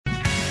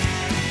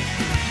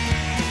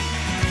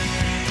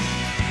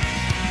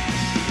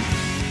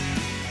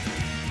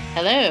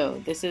Hello,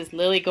 this is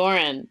Lily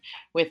Gorin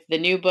with the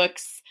New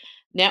Books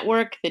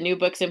Network, the New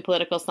Books in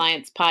Political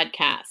Science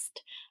podcast.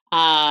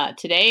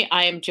 Today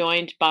I am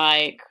joined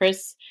by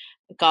Chris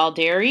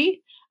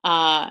Galdieri,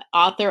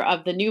 author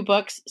of the new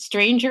books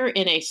Stranger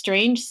in a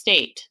Strange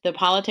State, The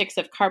Politics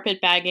of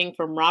Carpetbagging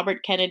from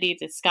Robert Kennedy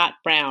to Scott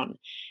Brown.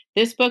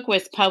 This book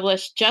was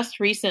published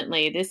just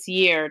recently this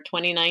year,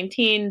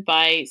 2019,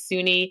 by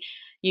SUNY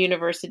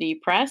University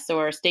Press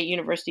or State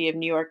University of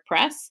New York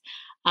Press.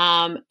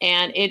 And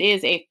it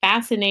is a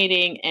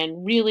fascinating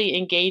and really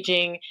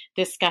engaging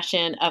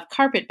discussion of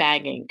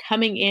carpetbagging,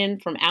 coming in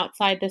from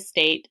outside the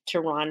state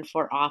to run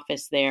for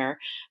office there,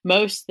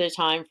 most of the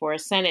time for a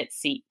Senate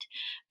seat.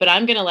 But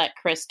I'm going to let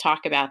Chris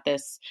talk about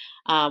this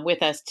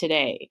with us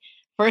today.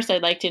 First,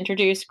 I'd like to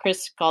introduce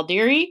Chris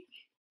Galdieri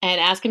and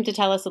ask him to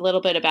tell us a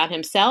little bit about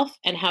himself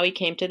and how he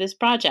came to this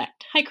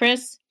project. Hi,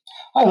 Chris.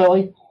 Hi,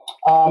 Lily.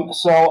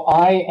 So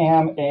I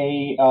am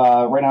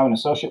right now an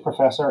associate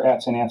professor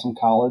at St. Anselm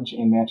College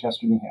in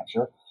Manchester, New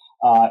Hampshire.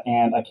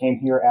 And I came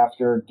here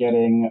after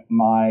getting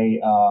my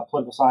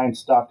political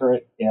science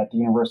doctorate at the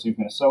University of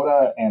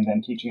Minnesota and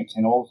then teaching at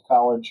St. Olaf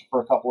College for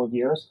a couple of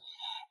years.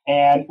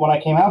 And when I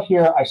came out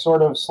here, I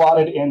sort of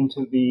slotted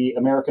into the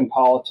American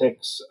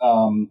politics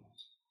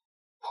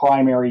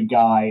primary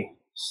guy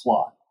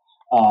slot.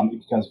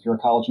 Because if you're a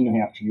college in New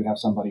Hampshire, you have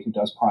somebody who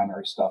does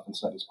primary stuff and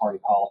studies party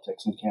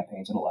politics and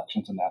campaigns and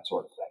elections and that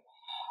sort of thing.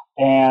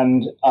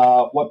 And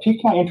what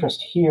piqued my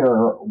interest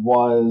here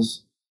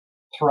was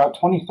throughout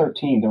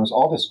 2013, there was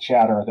all this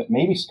chatter that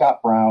maybe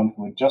Scott Brown,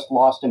 who had just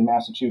lost in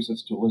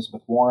Massachusetts to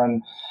Elizabeth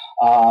Warren,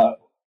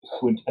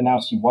 who had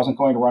announced he wasn't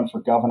going to run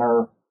for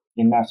governor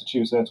in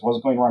Massachusetts,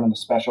 wasn't going to run in the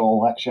special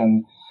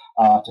election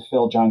to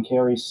fill John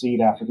Kerry's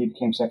seat after he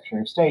became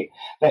Secretary of State,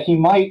 that he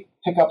might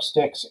pick up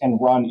sticks and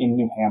run in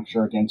New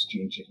Hampshire against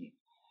Jeanne Shaheen.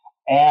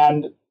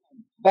 And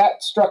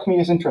that struck me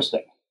as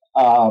interesting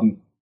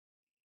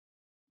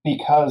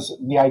because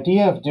the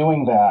idea of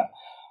doing that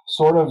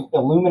sort of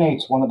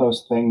illuminates one of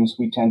those things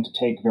we tend to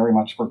take very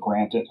much for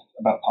granted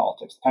about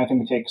politics, the kind of thing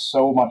we take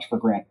so much for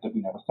granted that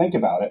we never think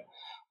about it,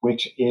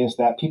 which is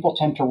that people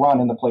tend to run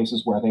in the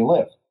places where they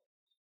live.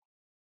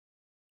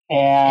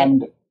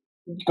 And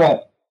go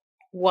ahead.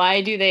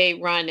 Why do they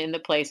run in the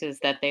places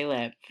that they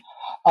live?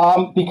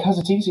 Because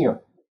it's easier,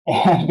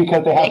 and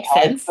because they have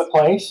ties to the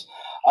place.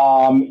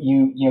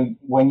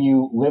 When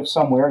you live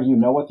somewhere, you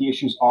know what the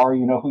issues are.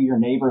 You know who your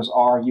neighbors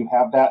are. You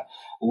have that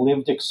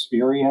lived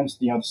experience.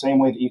 The same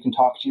way that you can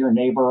talk to your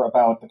neighbor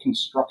about the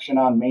construction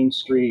on Main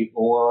Street,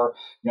 or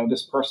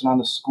this person on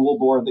the school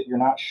board that you're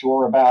not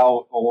sure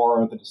about,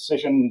 or the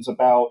decisions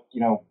about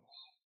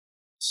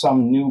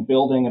some new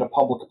building at a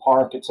public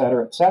park, et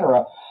cetera, et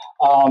cetera.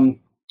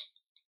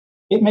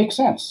 It makes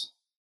sense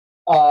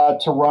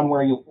to run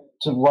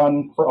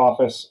for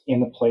office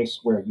in the place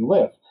where you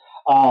live.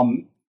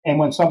 And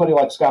when somebody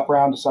like Scott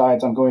Brown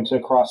decides I'm going to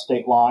cross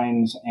state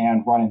lines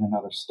and run in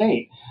another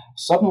state,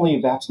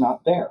 suddenly that's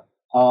not there.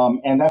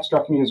 And that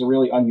struck me as a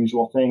really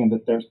unusual thing. And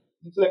that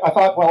I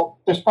thought, well,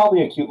 there's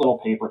probably a cute little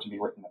paper to be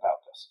written about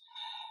this.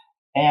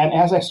 And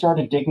as I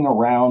started digging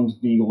around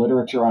the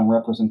literature on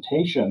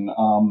representation,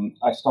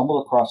 I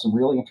stumbled across some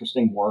really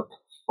interesting work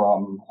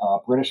from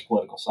British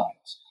political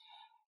science.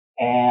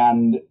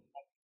 And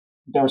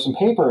there were some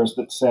papers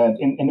that said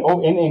in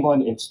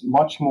England it's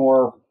much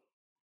more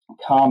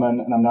common,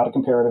 and I'm not a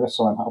comparativist,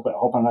 so I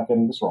hope I'm not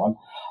getting this wrong,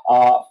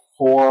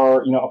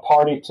 for a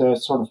party to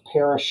sort of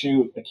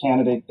parachute a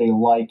candidate they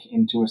like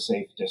into a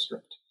safe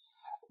district,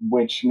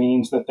 which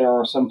means that there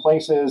are some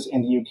places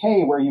in the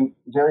UK where you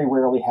very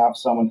rarely have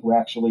someone who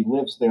actually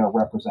lives there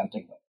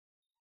representing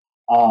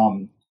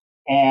them,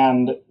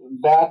 and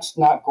that's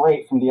not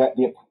great from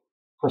the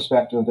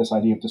perspective of this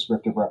idea of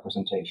descriptive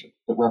representation,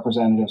 that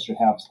representatives should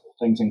have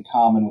things in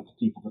common with the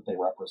people that they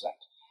represent.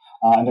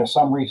 And there's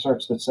some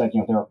research that said,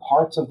 there are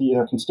parts of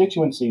their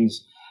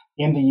constituencies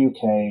in the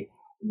UK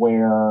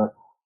where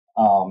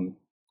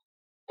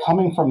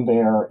coming from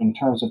there in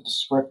terms of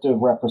descriptive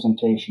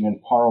representation in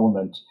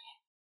Parliament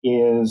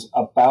is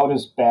about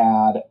as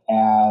bad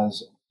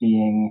as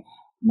being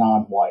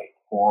non-white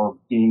or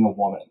being a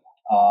woman.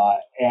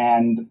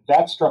 And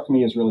that struck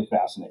me as really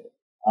fascinating.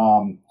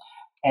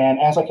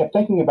 And as I kept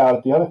thinking about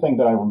it, the other thing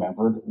that I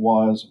remembered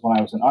was when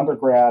I was an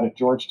undergrad at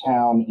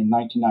Georgetown in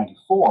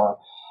 1994,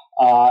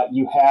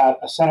 you had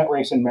a Senate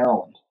race in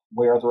Maryland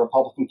where the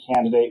Republican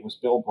candidate was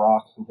Bill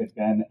Brock, who had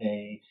been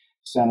a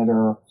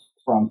senator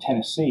from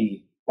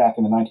Tennessee back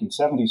in the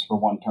 1970s for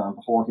one term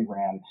before he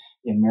ran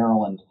in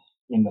Maryland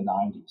in the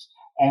 90s.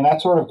 And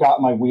that sort of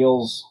got my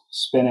wheels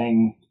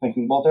spinning,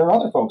 thinking, well, there are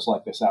other folks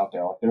like this out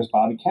there. Like there's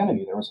Bobby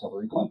Kennedy, there was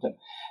Hillary Clinton.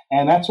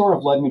 And that sort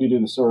of led me to do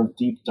this sort of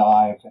deep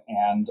dive.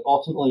 And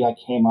ultimately, I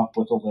came up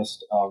with a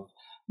list of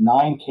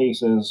 9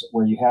 cases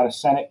where you had a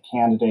Senate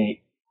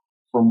candidate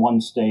from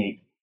one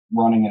state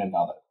running in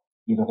another.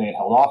 Either they had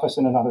held office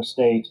in another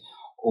state,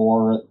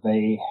 or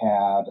they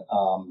had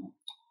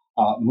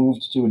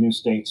moved to a new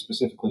state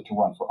specifically to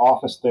run for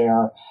office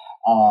there.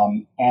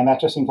 And that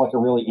just seemed like a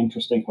really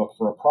interesting hook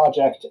for a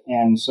project.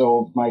 And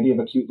so my idea of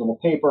a cute little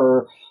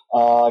paper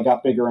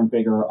got bigger and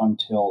bigger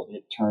until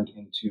it turned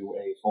into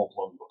a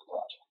full-blown book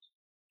project.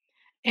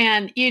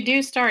 And you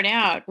do start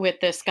out with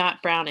the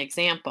Scott Brown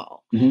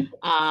example,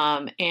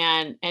 Mm-hmm.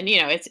 and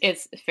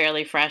it's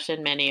fairly fresh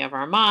in many of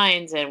our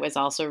minds. It was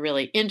also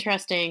really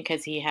interesting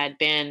because he had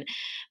been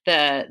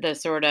the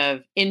sort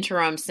of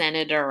interim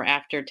senator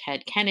after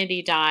Ted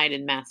Kennedy died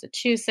in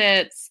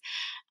Massachusetts,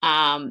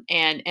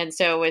 and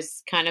so it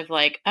was kind of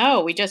like,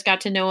 oh, we just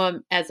got to know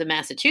him as a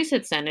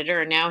Massachusetts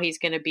senator, and now he's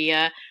going to be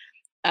a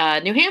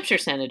New Hampshire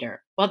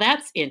senator. Well,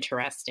 that's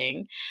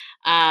interesting,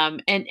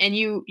 and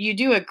you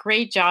do a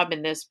great job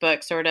in this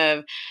book, sort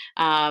of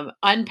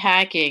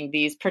unpacking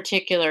these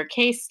particular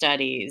case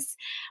studies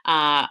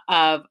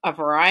of a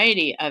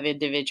variety of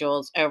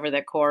individuals over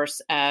the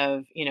course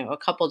of a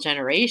couple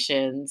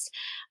generations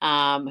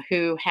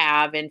who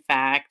have in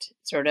fact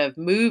sort of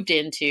moved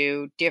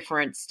into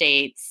different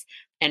states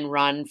and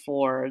run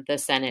for the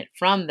Senate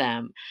from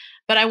them.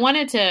 But I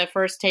wanted to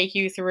first take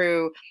you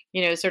through,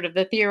 sort of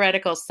the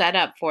theoretical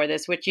setup for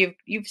this, which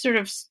you've sort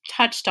of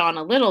touched on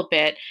a little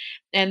bit,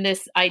 and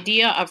this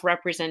idea of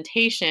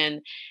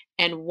representation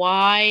and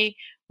why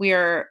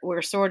we're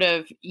sort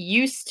of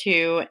used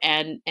to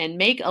and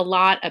make a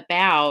lot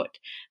about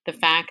the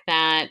fact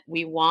that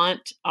we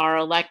want our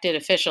elected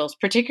officials,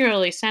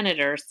 particularly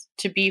senators,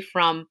 to be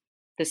from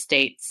the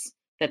states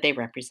that they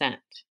represent.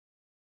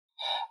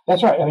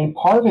 That's right. I mean,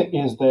 part of it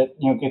is that,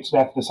 it gets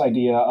back to this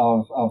idea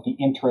of the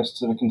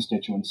interests of a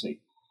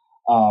constituency.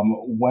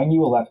 When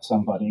you elect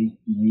somebody,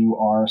 you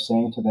are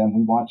saying to them,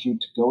 we want you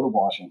to go to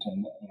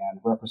Washington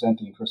and represent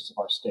the interests of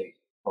our state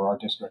or our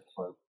district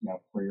for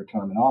your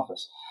term in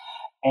office.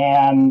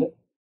 And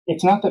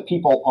it's not that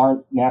people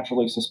aren't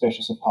naturally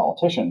suspicious of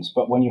politicians,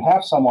 but when you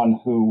have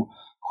someone who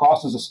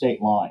crosses a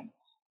state line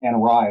and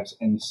arrives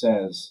and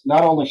says,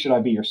 not only should I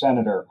be your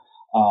senator,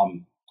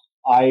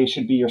 I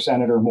should be your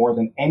senator more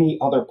than any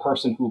other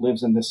person who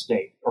lives in this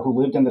state or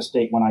who lived in the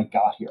state when I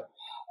got here.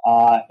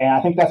 And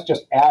I think that's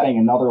just adding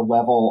another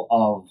level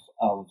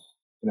of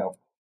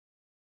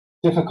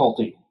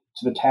difficulty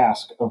to the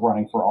task of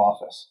running for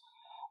office.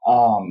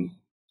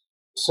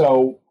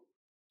 So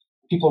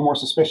people are more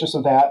suspicious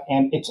of that.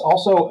 And it's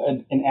also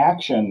an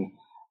action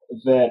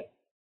that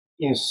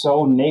is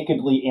so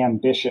nakedly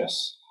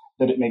ambitious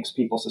that it makes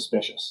people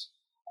suspicious.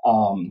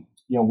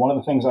 One of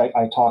the things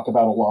I talk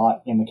about a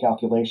lot in the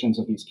calculations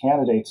of these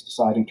candidates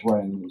deciding to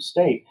run in a new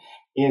state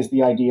is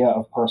the idea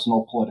of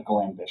personal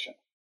political ambition.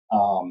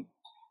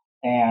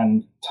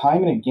 And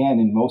time and again,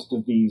 in most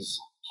of these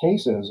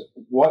cases,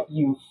 what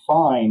you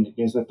find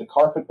is that the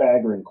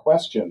carpetbagger in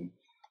question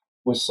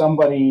was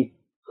somebody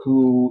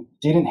who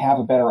didn't have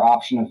a better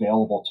option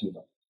available to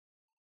them.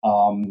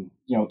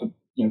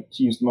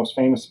 To use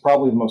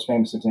probably the most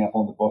famous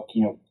example in the book,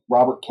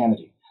 Robert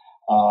Kennedy.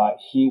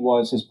 He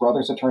was his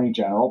brother's attorney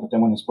general, but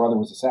then when his brother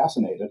was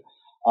assassinated,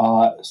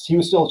 he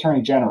was still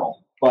attorney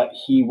general, but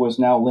he was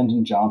now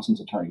Lyndon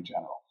Johnson's attorney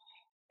general.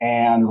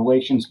 And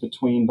relations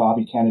between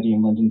Bobby Kennedy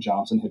and Lyndon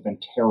Johnson had been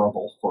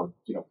terrible for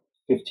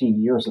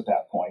 15 years at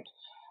that point.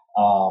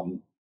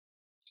 And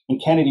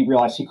Kennedy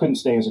realized he couldn't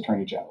stay as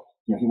attorney general.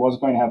 He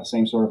wasn't going to have the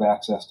same sort of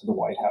access to the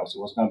White House. He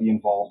wasn't going to be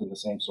involved in the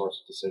same sorts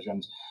of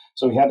decisions.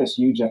 So he had this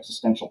huge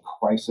existential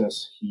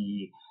crisis.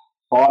 He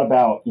thought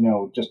about,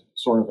 just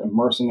sort of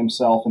immersing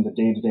himself in the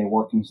day-to-day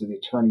workings of the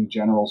attorney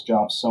general's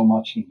job so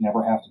much he'd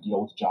never have to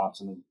deal with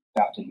Johnson, and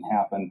that didn't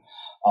happen.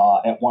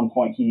 At one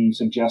point, he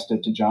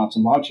suggested to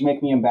Johnson, why don't you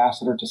make me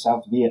ambassador to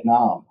South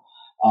Vietnam?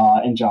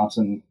 And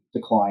Johnson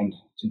declined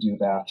to do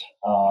that.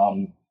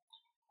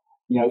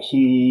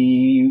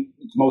 The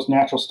most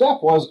natural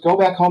step was go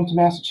back home to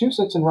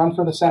Massachusetts and run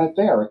for the Senate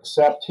there,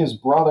 except his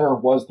brother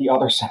was the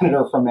other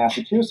senator from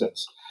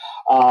Massachusetts.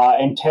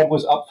 And Ted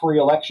was up for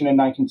re-election in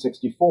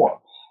 1964.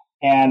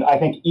 And I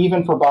think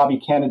even for Bobby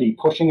Kennedy,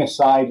 pushing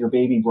aside your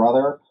baby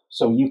brother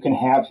so you can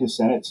have his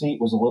Senate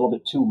seat was a little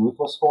bit too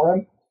ruthless for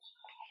him.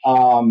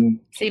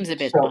 Seems a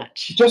bit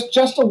much.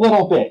 Just a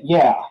little bit,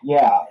 yeah.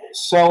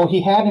 So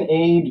he had an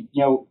aide,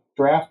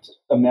 draft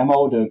a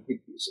memo to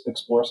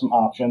explore some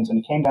options, and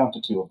it came down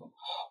to two of them.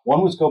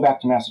 One was go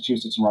back to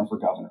Massachusetts and run for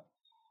governor,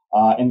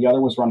 and the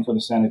other was run for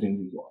the Senate in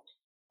New York.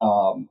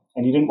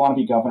 And he didn't want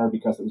to be governor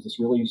because it was this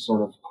really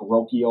sort of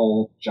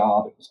parochial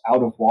job. It was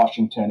out of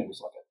Washington. It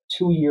was like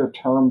a 2-year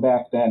term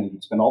back then.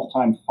 He'd spend all the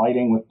time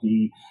fighting with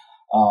the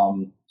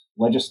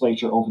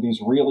legislature over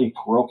these really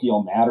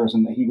parochial matters,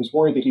 and he was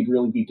worried that he'd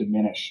really be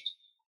diminished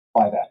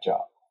by that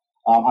job.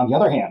 On the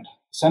other hand,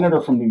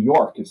 senator from New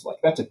York is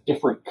that's a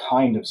different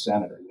kind of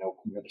senator.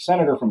 The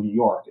senator from New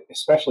York,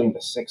 especially in the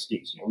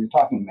 60s, we're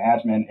talking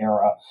Mad Men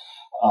era.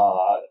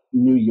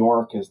 New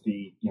York is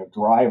the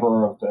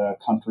driver of the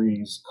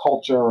country's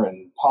culture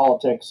and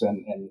politics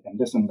and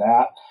this and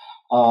that.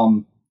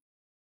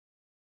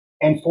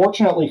 And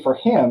fortunately for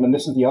him, and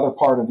this is the other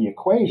part of the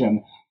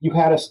equation, you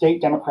had a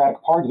state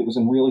Democratic Party that was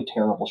in really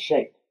terrible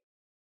shape.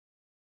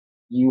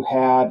 you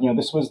had,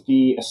 this was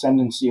the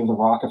ascendancy of the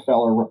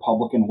Rockefeller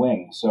Republican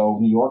wing. So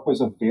New York was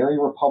a very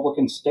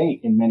Republican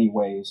state in many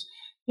ways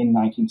in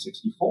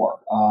 1964.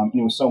 And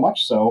it was so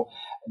much so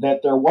that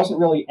there wasn't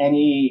really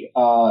any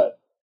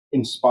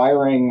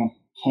inspiring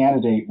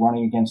candidate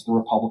running against the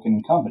Republican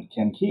incumbent,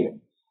 Ken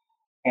Keating.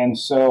 And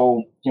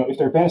so, if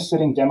there'd been a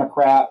sitting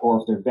Democrat or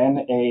if there'd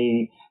been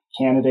a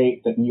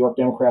candidate that New York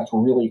Democrats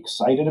were really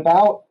excited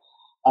about,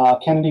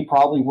 Kennedy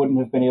probably wouldn't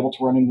have been able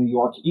to run in New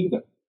York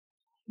either.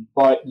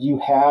 But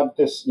you had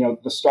this,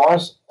 the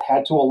stars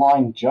had to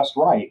align just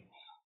right,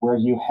 where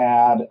you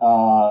had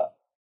a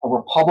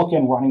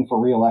Republican running for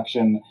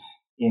re-election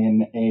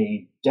in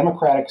a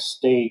Democratic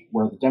state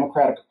where the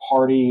Democratic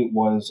Party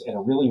was at a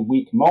really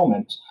weak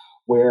moment,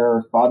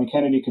 where Bobby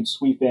Kennedy could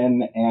sweep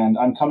in and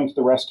I'm coming to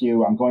the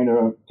rescue. I'm going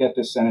to get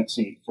this Senate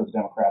seat for the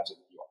Democrats in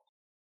New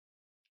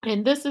York.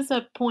 And this is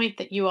a point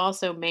that you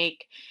also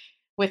make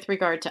with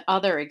regard to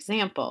other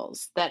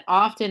examples, that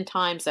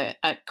oftentimes a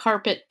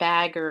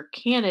carpetbagger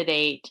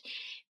candidate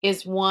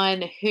is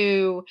one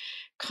who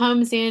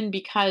comes in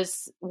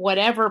because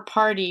whatever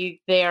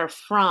party they're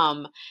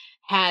from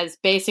has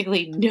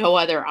basically no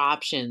other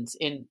options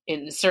in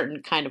a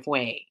certain kind of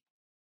way.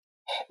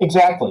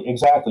 Exactly.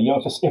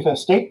 If a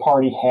state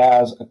party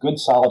has a good,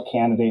 solid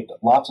candidate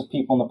that lots of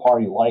people in the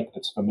party like,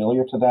 that's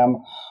familiar to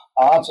them,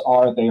 odds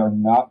are they are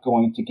not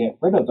going to get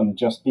rid of them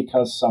just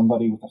because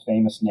somebody with a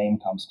famous name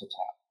comes to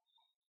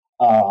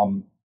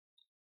town.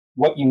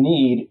 What you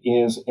need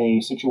is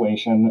a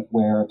situation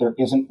where there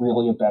isn't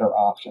really a better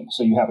option.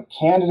 So you have a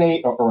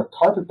candidate or a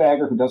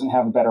carpetbagger who doesn't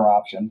have a better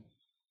option,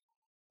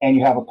 and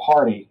you have a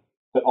party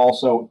that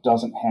also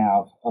doesn't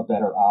have a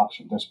better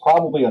option. There's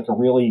probably like a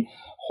really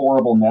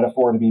horrible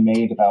metaphor to be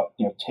made about,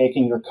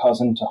 taking your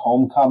cousin to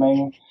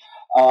homecoming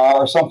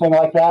or something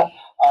like that.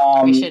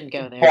 We shouldn't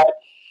go there. But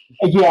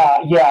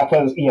exactly.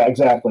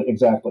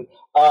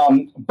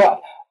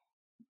 But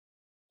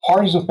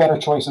parties with better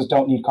choices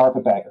don't need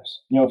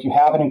carpetbaggers. If you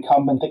have an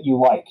incumbent that you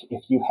like,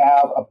 if you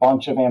have a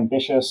bunch of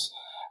ambitious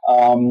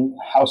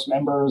House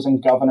members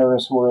and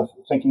governors who are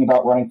thinking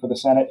about running for the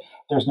Senate,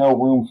 there's no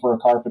room for a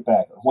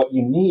carpetbagger. What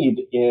you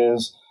need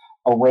is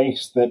a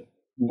race that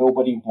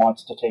nobody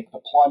wants to take the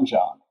plunge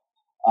on.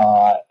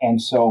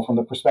 And so from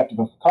the perspective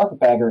of a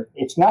carpetbagger,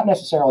 it's not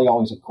necessarily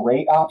always a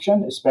great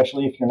option,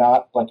 especially if you're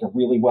not like a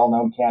really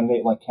well-known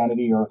candidate like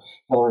Kennedy or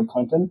Hillary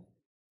Clinton,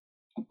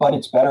 but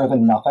it's better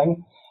than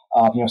nothing.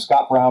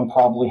 Scott Brown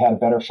probably had a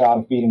better shot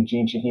of beating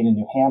Gene Shaheen in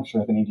New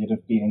Hampshire than he did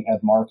of beating Ed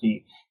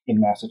Markey in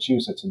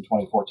Massachusetts in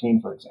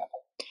 2014, for example.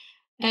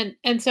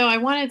 And so I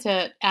wanted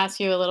to ask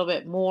you a little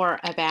bit more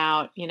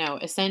about,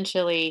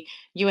 essentially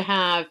you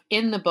have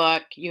in the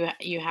book, you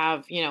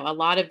have, a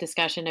lot of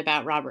discussion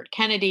about Robert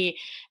Kennedy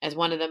as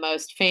one of the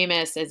most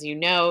famous, as you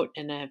note,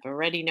 and I've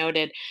already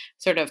noted,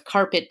 sort of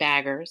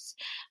carpetbaggers.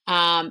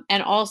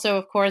 And also,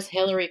 of course,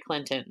 Hillary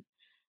Clinton,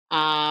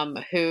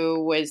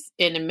 who was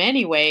in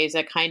many ways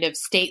a kind of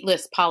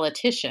stateless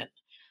politician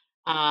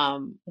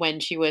when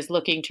she was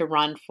looking to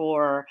run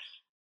for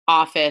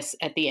office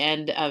at the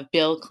end of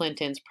Bill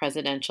Clinton's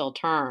presidential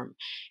term.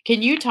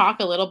 Can you talk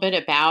a little bit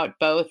about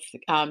both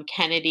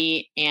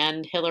Kennedy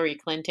and Hillary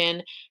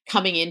Clinton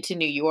coming into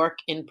New York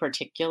in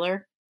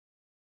particular?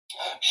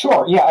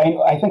 Sure. Yeah,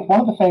 I think one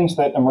of the things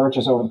that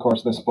emerges over the course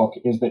of this book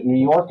is that New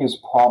York is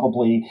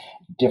probably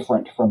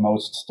different from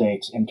most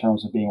states in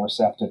terms of being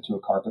receptive to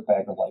a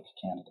carpetbagger-like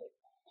candidate.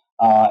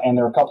 And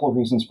there are a couple of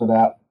reasons for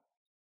that.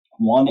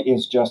 One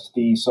is just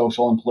the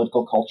social and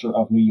political culture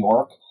of New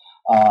York.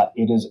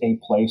 It is a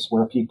place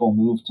where people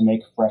move to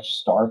make fresh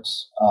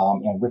starts.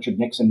 And Richard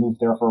Nixon moved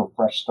there for a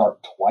fresh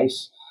start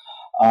twice.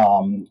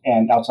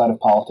 And outside of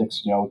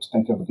politics,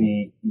 think of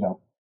the,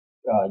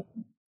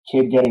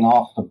 kid getting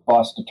off the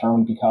bus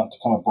determined to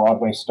become a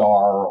Broadway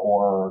star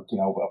or,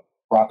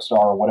 a rock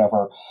star or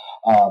whatever,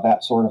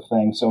 that sort of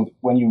thing. So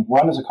when you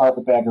run as a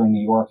carpetbagger in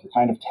New York, you're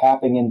kind of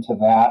tapping into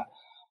that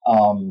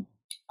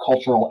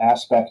cultural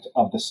aspect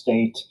of the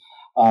state.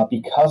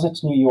 Because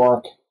it's New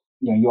York,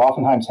 you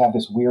oftentimes have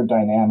this weird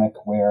dynamic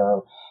where,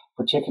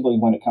 particularly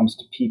when it comes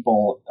to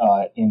people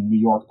in New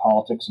York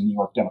politics and New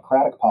York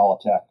Democratic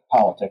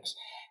politics,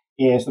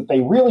 is that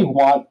they really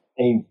want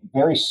a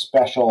very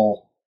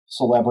special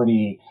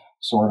celebrity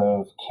sort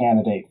of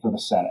candidate for the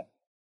Senate.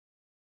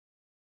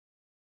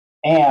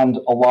 And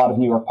a lot of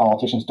New York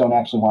politicians don't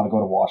actually want to go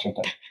to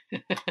Washington.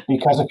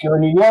 Because if you're a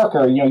New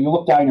Yorker, you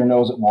look down your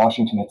nose at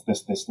Washington,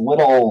 it's this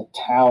little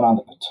town on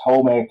the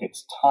Potomac,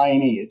 it's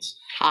tiny, it's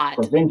hot,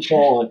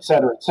 provincial, et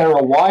cetera, et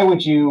cetera. Why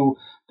would you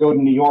go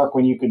to New York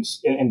when you could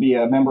and be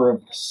a member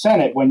of the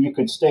Senate when you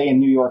could stay in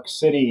New York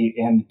City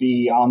and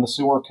be on the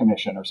sewer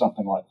commission or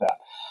something like that?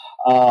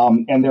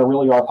 And there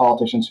really are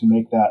politicians who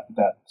make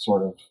that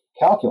sort of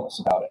calculus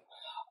about it.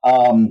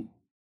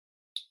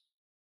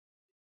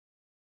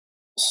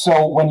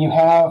 So when you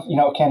have,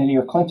 Kennedy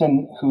or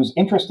Clinton who's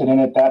interested in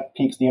it, that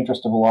piques the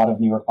interest of a lot of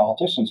New York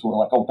politicians who are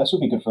like, oh, this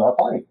would be good for our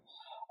party.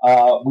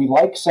 We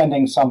like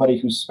sending somebody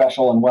who's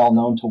special and well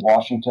known to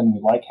Washington.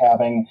 We like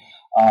having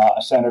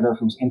a senator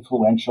who's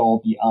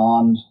influential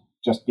beyond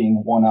just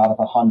being 1 out of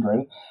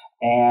 100.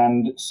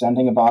 And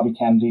sending a Bobby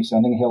Kennedy,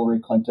 sending a Hillary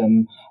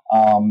Clinton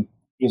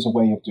is a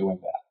way of doing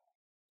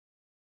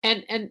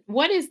that. And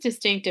what is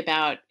distinct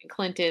about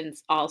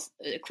Clinton's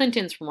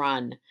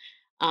run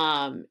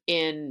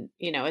in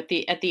at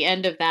the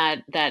end of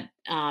that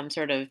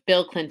sort of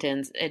Bill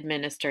Clinton's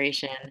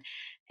administration,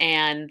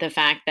 and the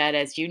fact that,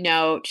 as you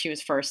know, she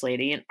was first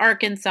lady in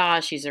Arkansas.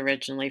 She's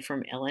originally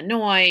from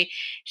Illinois.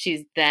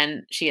 She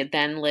had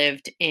then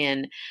lived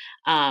in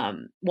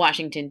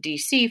Washington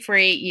D.C. for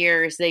 8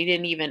 years. They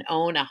didn't even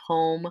own a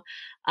home,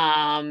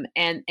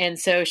 and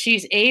so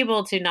she's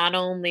able to not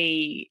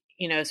only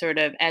sort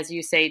of, as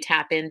you say,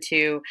 tap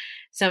into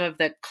some of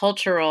the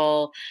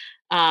cultural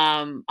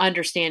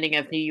understanding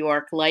of New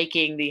York,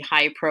 liking the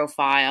high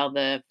profile,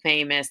 the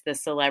famous, the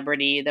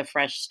celebrity, the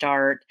fresh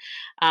start.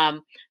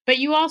 But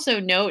you also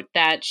note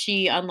that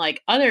she,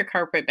 unlike other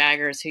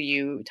carpetbaggers who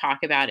you talk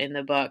about in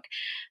the book,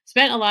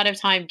 spent a lot of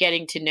time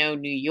getting to know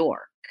New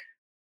York.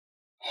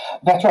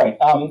 That's right.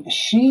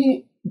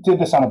 She did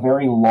this on a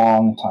very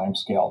long time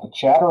scale. The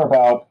chatter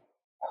about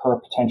her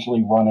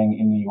potentially running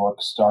in New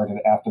York started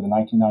after the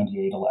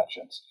 1998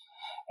 elections.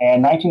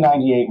 And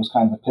 1998 was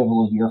kind of a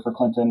pivotal year for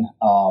Clinton.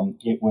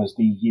 It was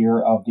the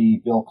year of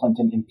the Bill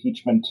Clinton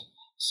impeachment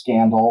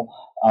scandal,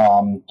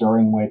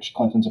 during which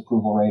Clinton's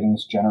approval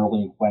ratings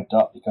generally went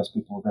up because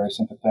people were very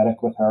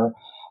sympathetic with her.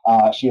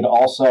 She had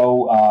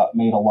also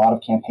made a lot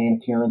of campaign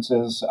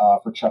appearances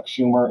for Chuck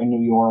Schumer in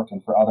New York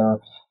and for other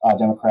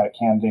Democratic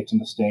candidates in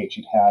the state.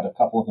 She'd had a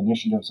couple of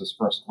initiatives as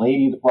first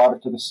lady that brought her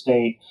to the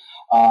state.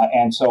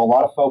 And so a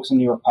lot of folks in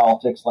New York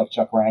politics, like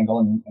Chuck Rangel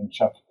and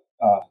Chuck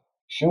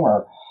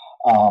Schumer,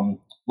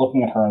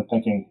 looking at her and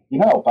thinking,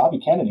 Bobby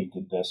Kennedy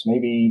did this.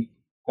 Maybe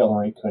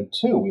Hillary could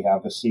too. We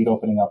have the seat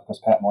opening up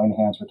because Pat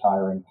Moynihan's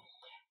retiring,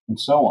 and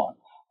so on.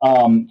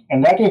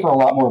 And that gave her a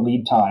lot more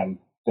lead time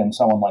than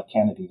someone like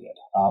Kennedy did.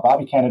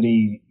 Bobby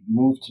Kennedy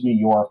moved to New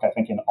York, I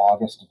think, in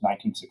August of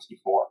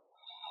 1964.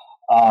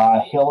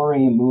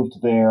 Hillary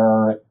moved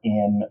there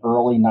in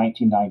early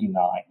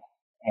 1999.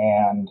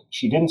 And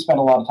she didn't spend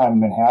a lot of time in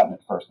Manhattan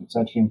at first.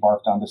 Instead, she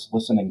embarked on this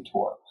listening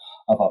tour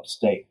of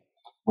upstate,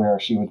 where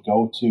she would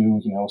go to,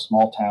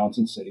 small towns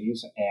and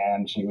cities,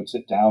 and she would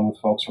sit down with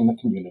folks from the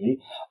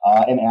community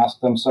and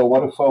ask them, so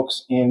what do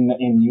folks in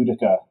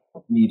Utica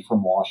need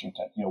from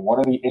Washington? What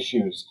are the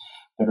issues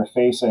that are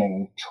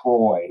facing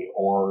Troy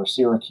or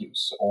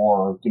Syracuse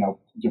or,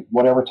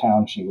 whatever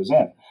town she was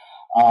in?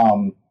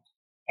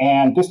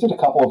 And this did a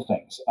couple of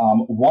things.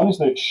 One is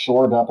that it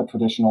shored up a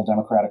traditional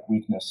Democratic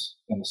weakness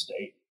in the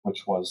state,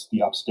 which was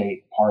the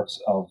upstate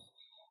parts of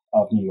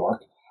New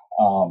York.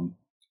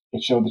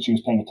 It showed that she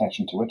was paying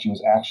attention to it. She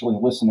was actually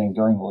listening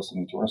during the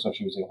listening tour, so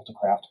she was able to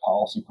craft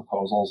policy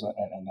proposals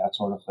and that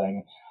sort of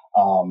thing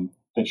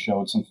that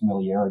showed some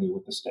familiarity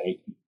with the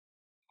state.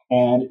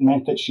 And it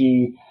meant that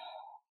she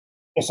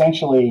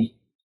essentially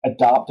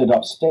adopted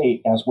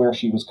upstate as where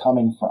she was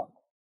coming from.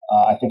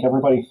 I think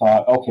everybody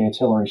thought, okay, it's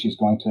Hillary. She's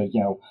going to,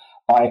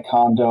 buy a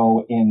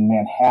condo in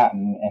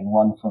Manhattan and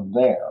run from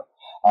there.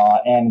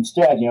 And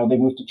instead, they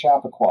moved to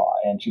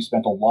Chappaqua, and she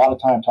spent a lot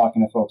of time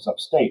talking to folks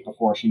upstate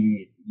before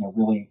she,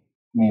 really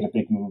made a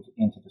big move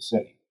into the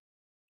city.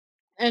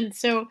 And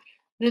so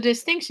the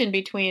distinction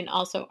between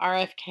also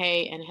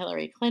RFK and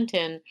Hillary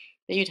Clinton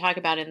that you talk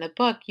about in the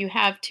book, you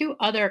have two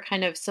other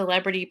kind of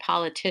celebrity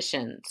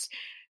politicians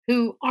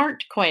who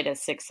aren't quite as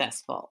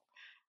successful.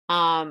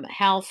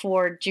 Hal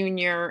Ford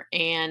Jr.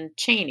 and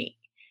Cheney.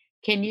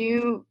 Can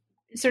you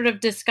sort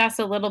of discuss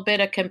a little bit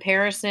a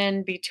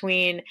comparison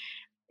between,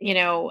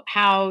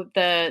 how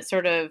the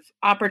sort of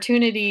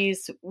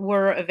opportunities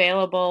were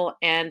available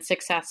and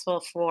successful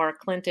for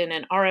Clinton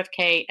and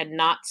RFK and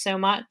not so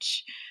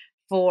much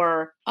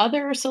for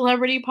other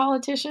celebrity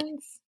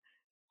politicians?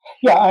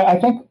 Yeah, I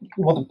think,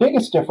 the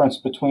biggest difference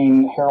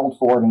between Harold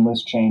Ford and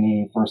Liz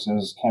Cheney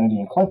versus Kennedy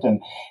and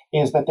Clinton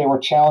is that they were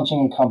challenging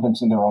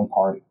incumbents in their own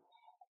party.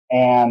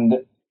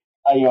 And,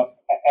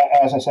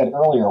 as I said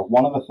earlier,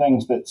 one of the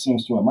things that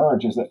seems to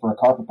emerge is that for a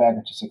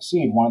carpetbagger to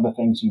succeed, one of the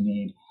things you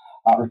need,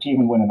 or to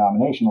even win a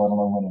nomination, let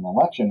alone win an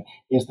election,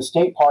 is the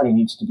state party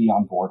needs to be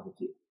on board with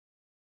you.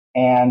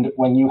 And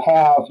when you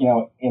have,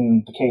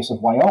 in the case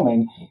of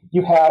Wyoming,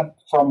 you had,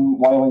 from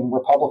Wyoming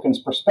Republicans'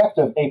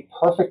 perspective, a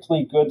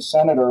perfectly good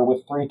senator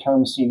with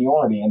 3-term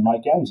seniority in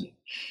Mike Enzi.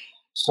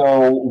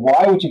 So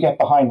why would you get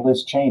behind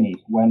Liz Cheney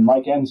when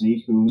Mike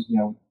Enzi, who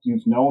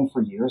you've known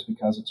for years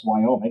because it's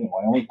Wyoming, and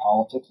Wyoming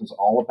politics is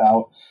all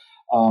about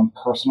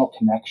personal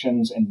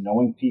connections and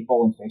knowing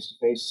people and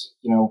face-to-face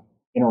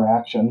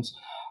interactions,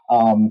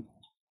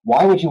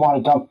 why would you want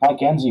to dump Mike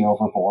Enzi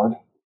overboard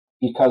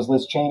because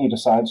Liz Cheney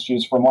decides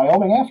she's from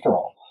Wyoming after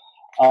all?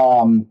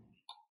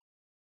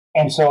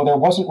 And so there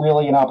wasn't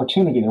really an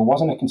opportunity. There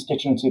wasn't a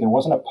constituency. There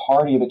wasn't a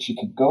party that she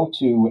could go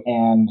to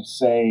and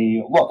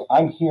say, look,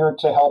 I'm here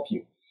to help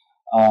you.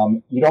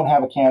 You don't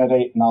have a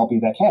candidate, and I'll be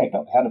that candidate.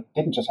 No,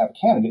 they didn't just have a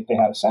candidate. They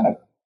had a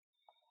senator.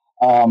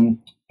 In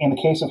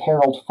the case of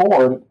Harold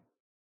Ford,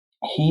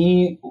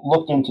 he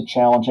looked into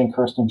challenging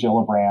Kirsten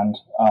Gillibrand,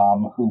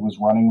 who was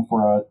running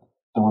for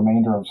the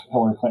remainder of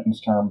Hillary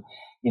Clinton's term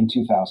in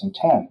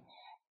 2010.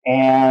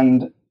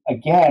 And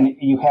again,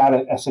 you had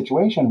a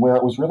situation where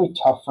it was really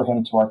tough for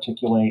him to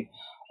articulate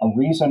a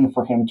reason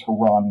for him to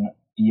run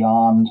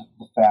beyond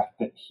the fact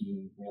that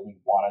he really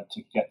wanted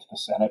to get to the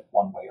Senate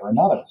one way or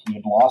another. He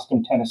had lost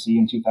in Tennessee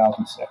in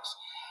 2006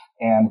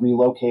 and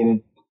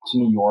relocated to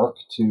New York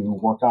to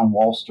work on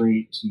Wall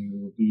Street,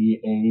 to be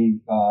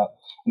an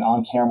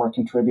on-camera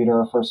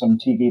contributor for some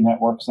TV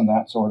networks and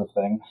that sort of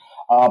thing.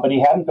 But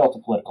he hadn't built a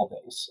political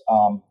base.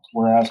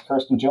 Whereas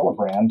Kirsten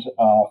Gillibrand,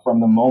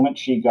 from the moment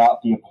she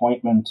got the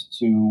appointment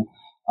to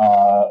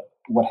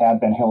what had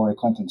been Hillary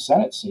Clinton's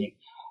Senate seat,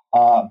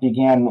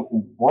 began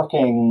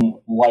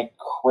working like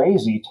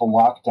crazy to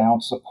lock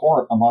down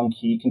support among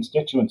key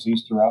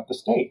constituencies throughout the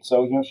state.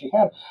 So, she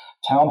had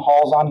town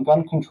halls on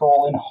gun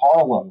control in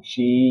Harlem.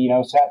 She,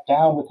 sat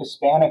down with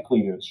Hispanic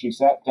leaders. She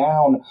sat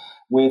down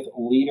with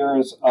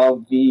leaders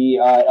of the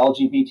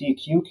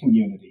LGBTQ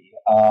community.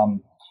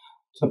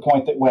 To the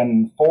point that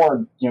when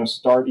Ford,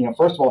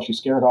 first of all, she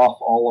scared off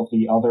all of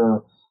the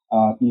other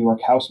New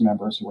York House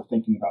members who were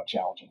thinking about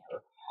challenging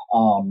her.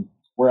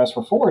 Whereas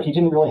for Ford, he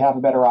didn't really have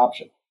a better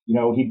option.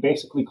 He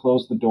basically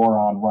closed the door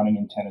on running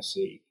in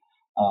Tennessee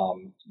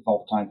with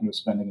all the time he was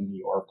spending in New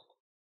York.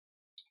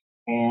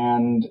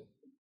 And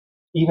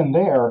even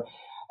there,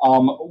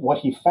 what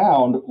he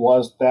found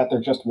was that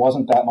there just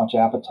wasn't that much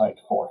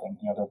appetite for him.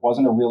 There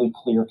wasn't a really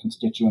clear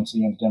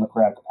constituency in the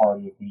Democratic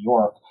Party of New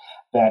York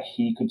that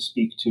he could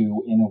speak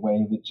to in a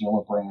way that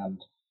Gillibrand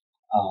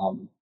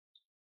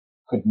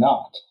could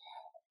not.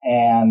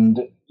 And,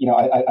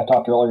 I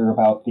talked earlier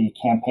about the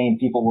campaign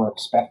people were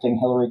expecting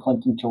Hillary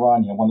Clinton to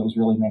run, one that was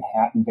really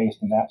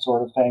Manhattan-based and that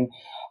sort of thing.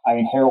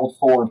 Harold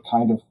Ford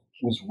kind of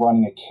was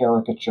running a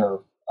caricature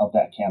of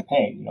that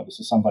campaign. This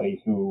is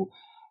somebody who,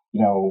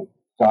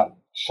 got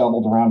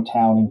shuttled around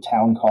town in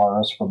town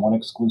cars from one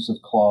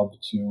exclusive club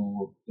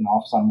to an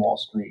office on Wall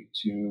Street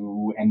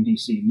to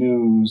NBC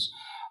News.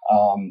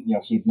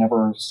 He'd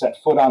never set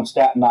foot on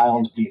Staten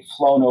Island, but he'd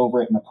flown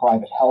over it in a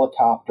private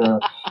helicopter,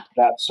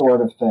 that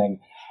sort of thing.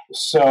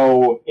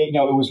 So, it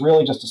was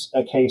really just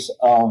a case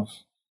of,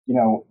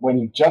 when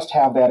you just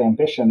have that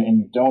ambition and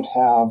you don't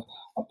have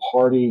a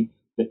party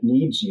that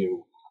needs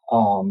you,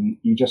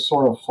 you just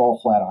sort of fall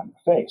flat on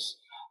your face.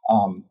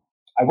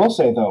 I will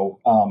say, though,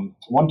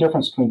 one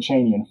difference between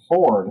Cheney and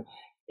Ford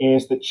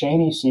is that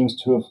Cheney seems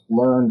to have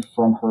learned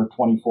from her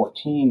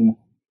 2014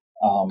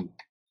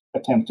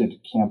 attempted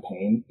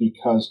campaign,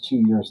 because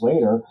 2 years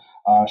later,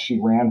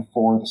 she ran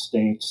for the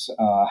state's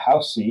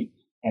House seat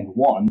and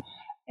won.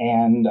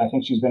 And I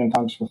think she's been in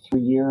Congress for 3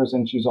 years,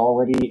 and she's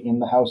already in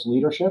the House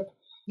leadership.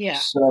 Yeah.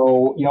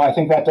 So, I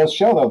think that does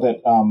show, though,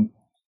 that,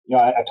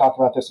 I talked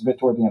about this a bit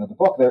toward the end of the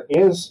book. There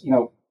is,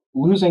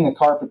 losing a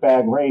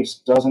carpetbag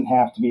race doesn't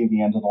have to be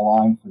the end of the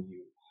line for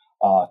you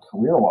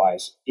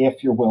career-wise,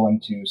 if you're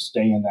willing to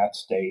stay in that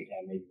state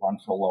and maybe run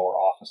for a lower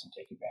office and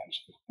take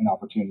advantage of an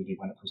opportunity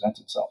when it presents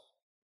itself.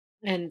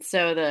 And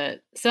so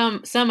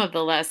some of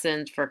the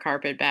lessons for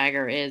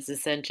Carpetbagger is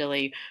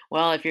essentially,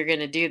 well, if you're going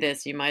to do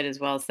this, you might as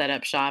well set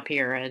up shop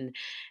here and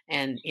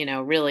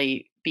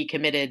really be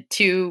committed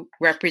to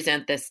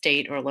represent the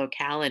state or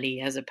locality,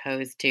 as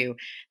opposed to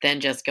then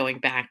just going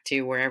back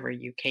to wherever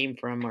you came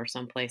from or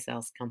someplace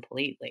else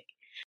completely.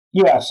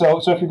 Yeah, so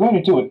if you're going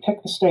to do it,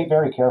 pick the state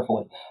very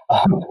carefully,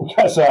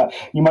 because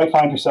you might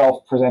find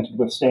yourself presented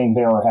with staying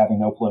there or having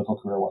no political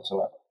career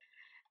whatsoever.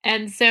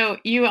 And so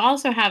you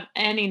also have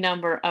any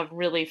number of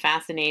really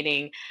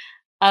fascinating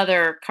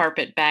other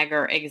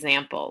carpetbagger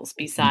examples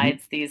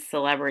besides these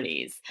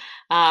celebrities.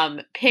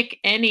 Pick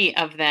any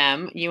of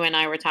them. You and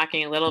I were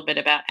talking a little bit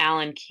about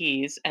Alan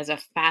Keyes as a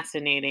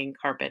fascinating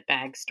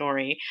carpetbag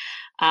story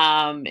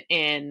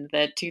in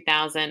the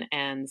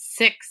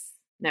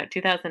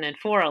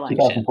 2004 election.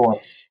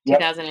 2004. Yep.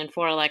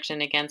 2004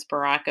 election against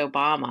Barack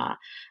Obama.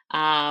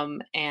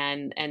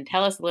 And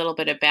tell us a little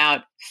bit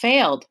about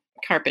failed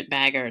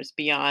carpetbaggers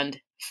beyond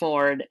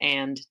Ford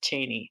and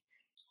Cheney.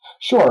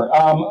 Sure.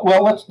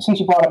 Well, since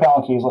you brought up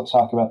Alan Keyes, let's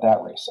talk about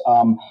that race.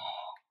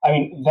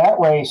 That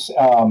race,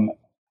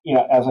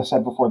 as I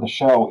said before the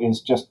show,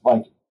 is just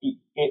like,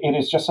 it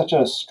is just such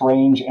a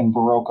strange and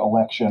baroque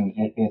election.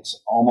 It's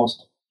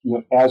almost,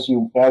 as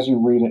you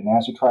read it and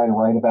as you try to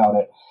write about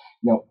it,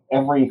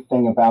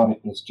 everything about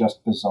it is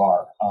just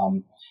bizarre.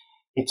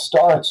 It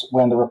starts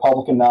when the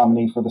Republican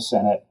nominee for the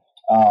Senate,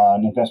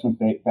 an investment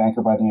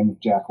banker by the name of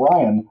Jack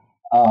Ryan,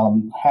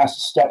 has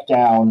to step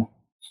down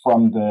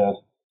from the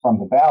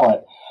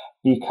ballot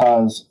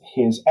because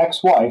his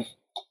ex-wife,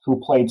 who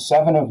played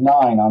Seven of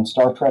Nine on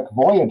Star Trek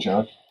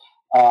Voyager,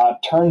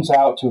 turns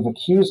out to have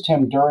accused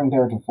him during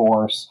their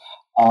divorce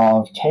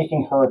of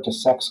taking her to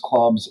sex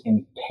clubs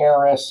in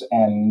Paris,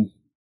 and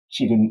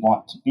she didn't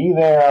want to be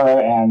there,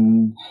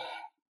 and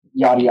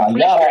yada, yada,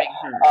 yada.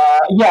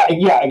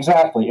 Yeah,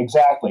 exactly.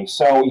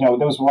 So,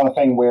 there was one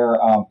thing where,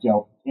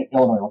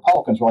 Illinois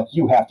Republicans were like,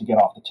 you have to get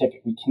off the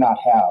ticket. We cannot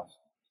have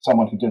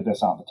someone who did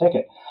this on the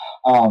ticket.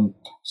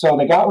 So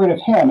they got rid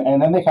of him,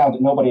 and then they found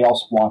that nobody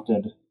else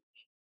wanted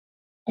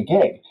the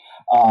gig.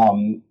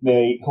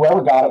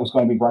 Whoever got it was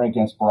going to be running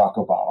against Barack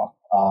Obama.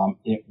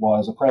 It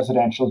was a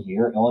presidential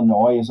year.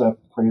 Illinois is a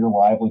pretty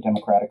reliably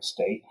Democratic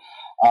state.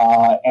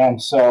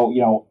 And so,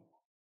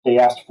 they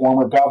asked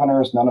former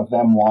governors. None of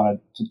them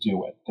wanted to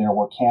do it. There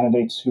were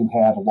candidates who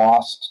had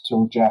lost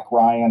to Jack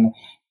Ryan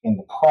in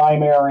the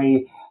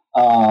primary.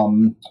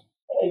 None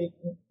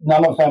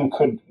of them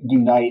could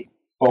unite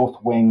both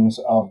wings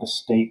of the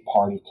state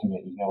party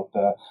committee.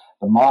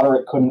 The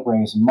moderate couldn't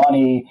raise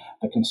money,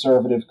 the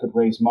conservative could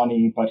raise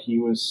money, but he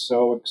was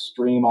so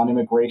extreme on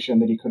immigration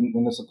that he couldn't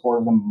win the support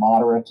of the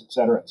moderates, et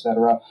cetera, et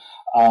cetera.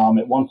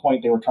 At one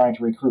point, they were trying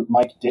to recruit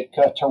Mike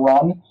Ditka to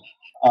run,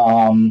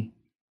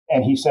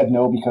 and he said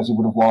no because he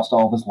would have lost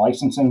all of his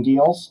licensing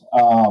deals,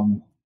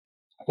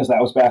 because that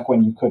was back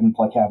when you couldn't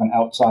have an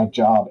outside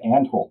job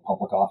and hold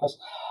public office.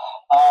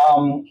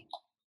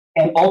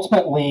 And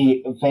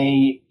ultimately,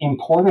 they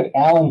imported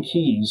Alan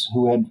Keyes,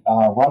 who had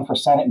run for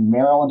Senate in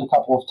Maryland a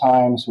couple of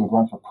times, who had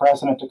run for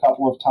president a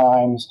couple of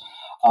times,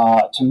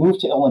 to move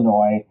to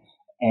Illinois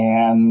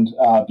and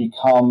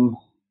become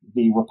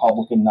the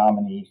Republican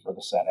nominee for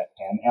the Senate.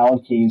 And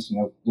Alan Keyes,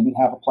 didn't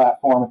have a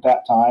platform at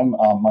that time,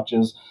 much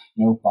as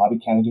Bobby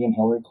Kennedy and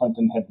Hillary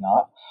Clinton had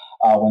not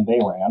when they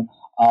ran.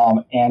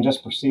 And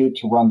just proceeded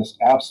to run this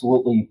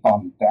absolutely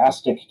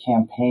bombastic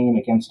campaign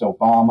against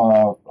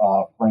Obama,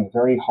 running a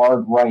very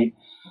hard right,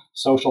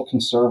 social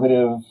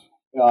conservative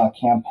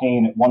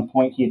campaign. At one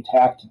point, he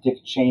attacked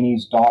Dick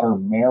Cheney's daughter,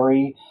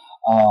 Mary,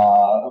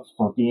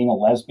 for being a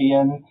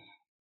lesbian,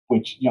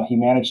 which he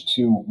managed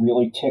to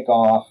really tick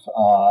off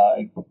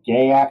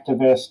gay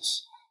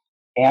activists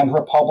and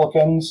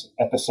Republicans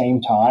at the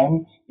same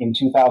time in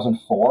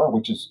 2004,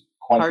 which is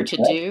hard to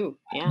do.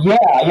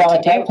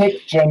 That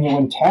takes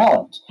genuine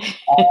talent.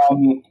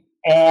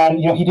 And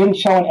he didn't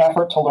show an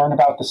effort to learn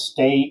about the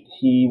state.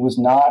 He was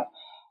not,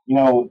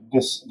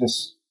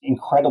 this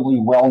incredibly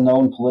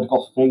well-known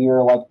political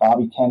figure like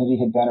Bobby Kennedy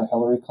had been or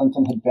Hillary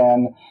Clinton had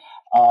been.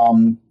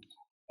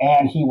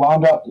 And he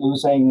wound up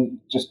losing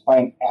just by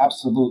an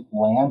absolute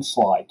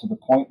landslide, to the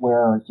point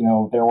where,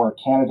 there were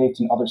candidates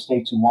in other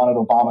states who wanted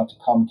Obama to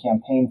come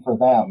campaign for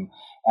them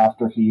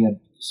after he had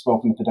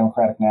spoken at the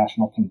Democratic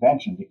National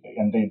Convention.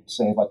 And they'd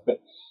say, but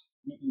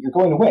you're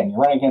going to win. You're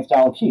running against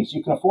Alan Keyes.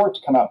 You can afford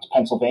to come out to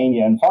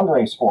Pennsylvania and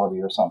fundraise for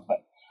me or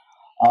something.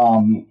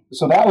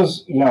 So that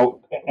was,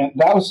 and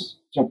that was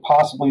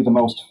possibly the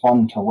most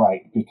fun to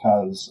write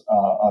because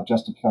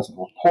just because of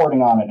the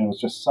reporting on it. And it was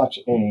just such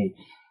a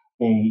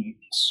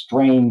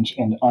strange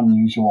and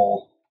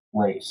unusual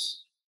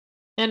race.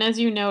 And as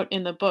you note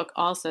in the book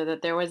also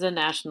that there was a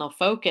national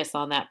focus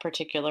on that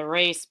particular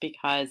race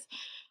because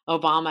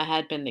Obama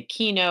had been the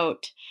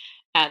keynote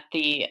at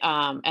the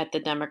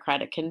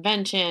Democratic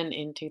Convention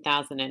in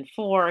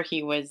 2004.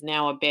 He was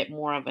now a bit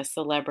more of a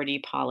celebrity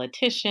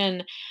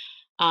politician,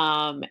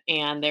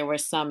 and there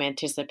was some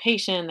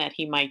anticipation that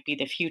he might be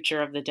the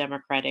future of the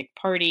Democratic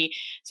Party.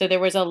 So there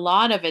was a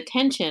lot of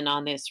attention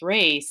on this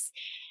race,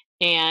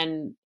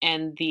 and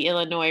the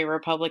Illinois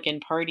Republican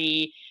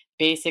Party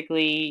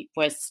basically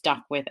was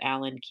stuck with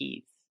Alan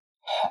Keyes.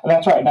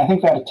 That's right. And I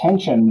think that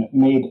attention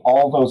made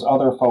all those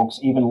other folks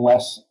even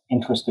less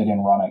interested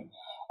in running.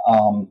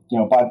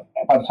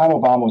 By the time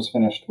Obama was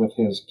finished with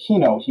his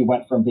keynote, he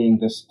went from being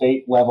this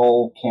state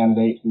level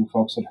candidate who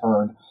folks had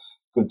heard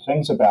good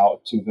things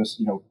about to this,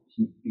 he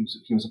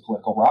was a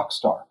political rock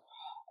star.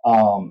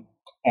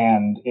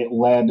 And it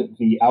led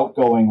the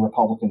outgoing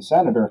Republican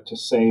senator to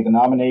say the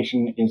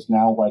nomination is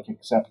now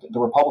the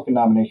Republican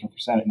nomination for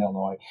Senate in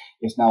Illinois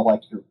is now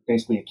you're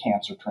basically a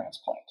cancer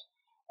transplant.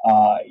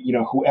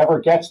 Whoever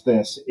gets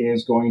this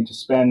is going to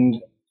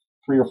spend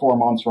 3 or 4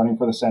 months running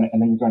for the Senate,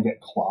 and then you're going to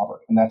get clobbered.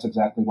 And that's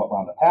exactly what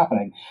wound up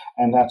happening.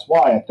 And that's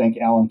why I think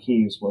Alan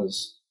Keyes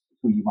was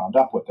who you wound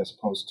up with, as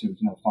opposed to,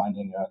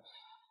 finding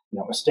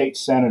a state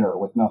senator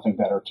with nothing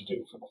better to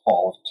do for the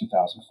fall of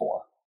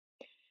 2004.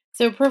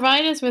 So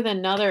provide us with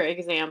another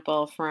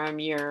example from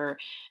your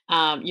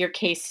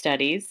case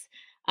studies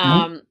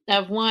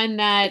of one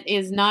that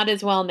is not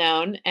as well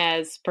known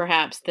as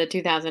perhaps the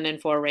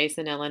 2004 race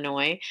in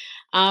Illinois,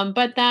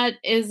 but that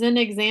is an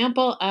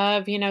example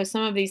of,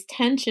 some of these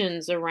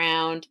tensions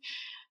around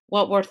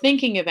what we're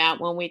thinking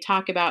about when we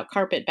talk about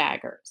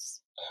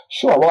carpetbaggers.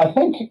 Sure. Well, I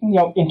think,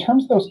 in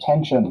terms of those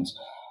tensions,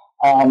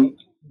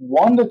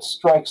 one that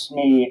strikes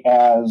me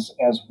as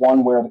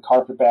one where the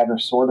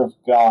carpetbaggers sort of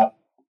got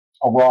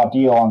a raw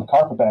deal on the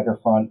carpetbagger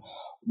front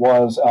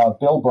was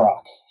Bill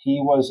Brock. He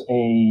was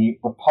a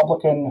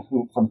Republican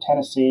from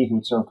Tennessee who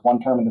had served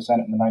one term in the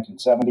Senate in the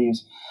 1970s.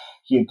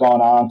 He had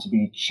gone on to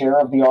be chair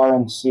of the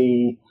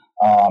RNC.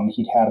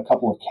 He'd had a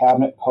couple of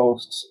cabinet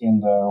posts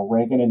in the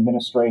Reagan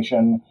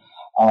administration.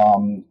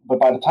 But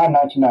by the time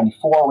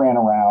 1994 ran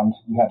around,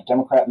 you had a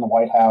Democrat in the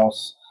White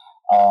House,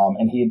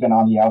 and he had been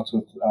on the outs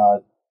with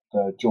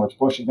the George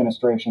Bush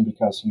administration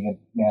because he had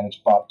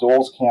managed Bob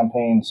Dole's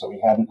campaign, so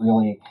he hadn't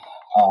really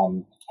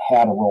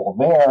had a role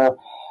there.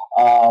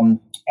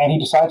 And he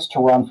decides to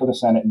run for the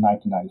Senate in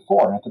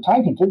 1994. And at the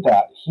time he did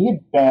that, he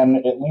had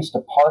been at least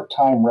a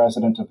part-time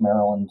resident of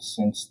Maryland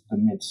since the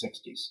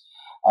mid-'60s.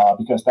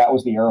 because that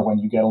was the era when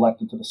you get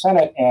elected to the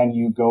Senate and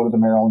you go to the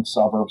Maryland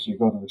suburbs, you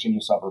go to the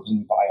Virginia suburbs, and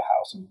you buy a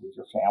house and you move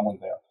your family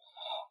there.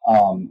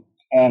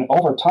 And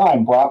over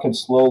time, Brock had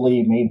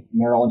slowly made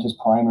Maryland his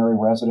primary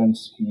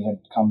residence. He had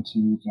come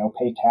to,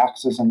 pay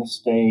taxes in the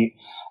state.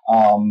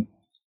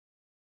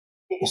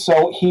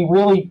 So he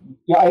really,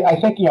 I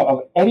think,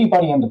 of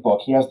anybody in the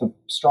book, he has the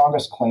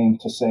strongest claim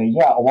to say,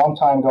 yeah, a long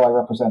time ago I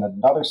represented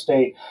another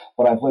state,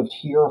 but I've lived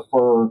here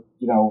for,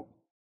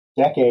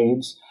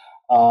 decades.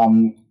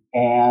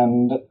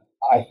 And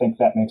I think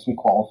that makes me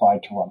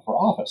qualified to run for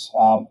office.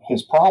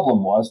 His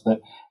problem was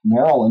that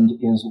Maryland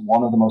is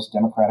one of the most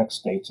democratic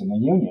states in the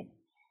Union.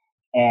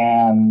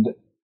 And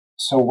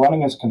so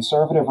running as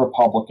conservative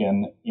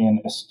Republican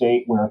in a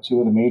state where two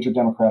of the major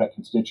Democratic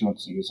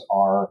constituencies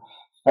are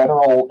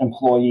federal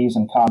employees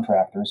and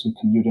contractors who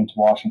commute into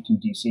Washington,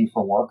 D.C.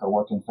 for work or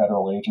work in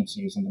federal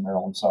agencies in the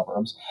Maryland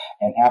suburbs,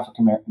 and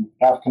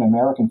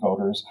African-American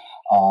voters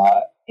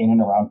in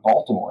and around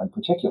Baltimore in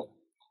particular.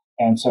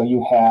 And so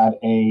you had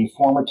a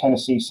former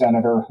Tennessee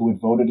senator who had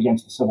voted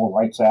against the Civil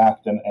Rights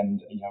Act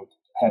and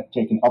had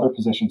taken other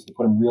positions to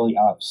put him really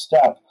out of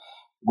step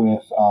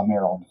with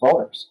Maryland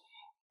voters.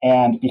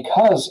 And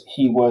because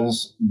he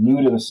was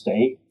new to the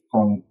state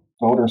from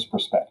voters'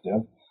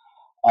 perspective,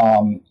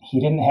 he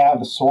didn't have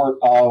the sort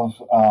of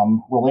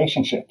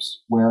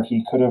relationships where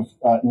he could have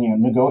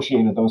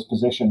negotiated those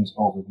positions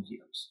over the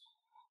years.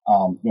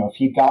 If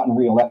he'd gotten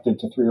reelected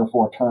to 3 or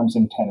 4 terms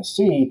in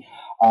Tennessee,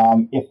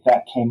 if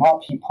that came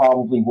up, he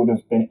probably would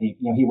have been,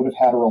 he would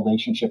have had a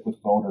relationship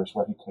with voters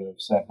where he could have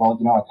said, well,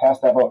 I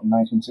passed that vote in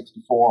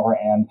 1964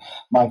 and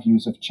my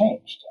views have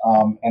changed.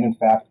 And in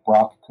fact,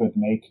 Brock could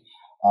make,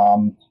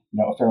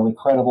 a fairly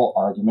credible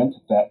argument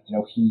that,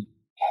 he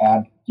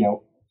had,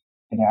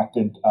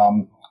 enacted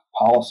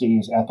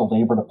policies at the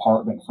Labor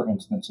Department, for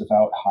instance,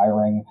 about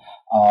hiring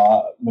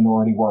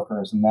minority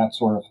workers and that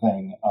sort of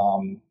thing,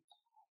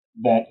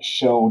 that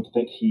showed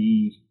that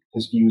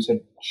his views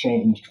had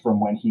changed from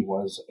when he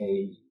was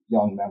a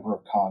young member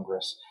of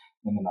Congress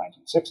in the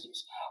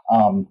 1960s.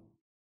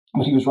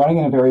 But he was running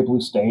in a very blue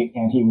state,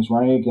 and he was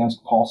running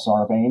against Paul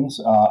Sarbanes,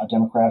 a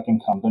Democratic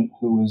incumbent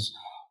who was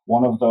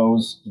one of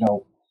those,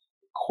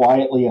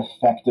 quietly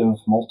effective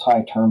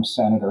multi-term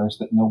senators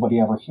that nobody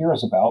ever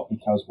hears about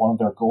because one of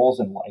their goals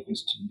in life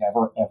is to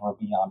never, ever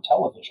be on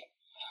television.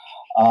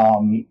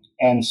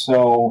 And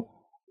so,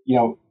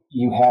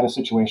 you had a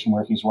situation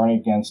where he's running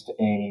against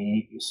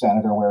a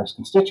senator where his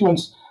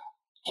constituents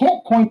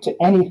can't point to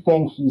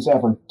anything he's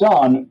ever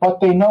done,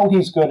 but they know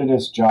he's good at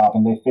his job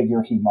and they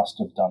figure he must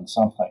have done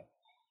something.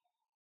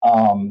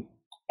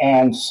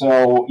 And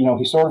so,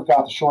 he sort of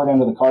got the short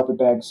end of the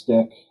carpetbag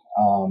stick.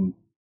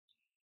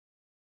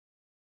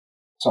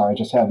 Sorry, I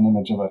just had an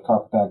image of a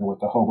carpetbagger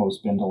with a hobo's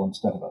bindle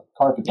instead of a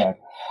carpetbag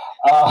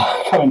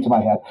coming to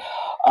my head.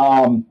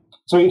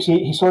 So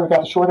he sort of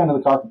got the short end of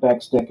the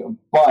carpetbag stick,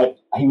 but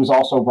he was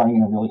also running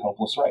in a really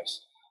hopeless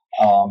race.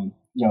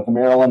 The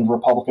Maryland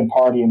Republican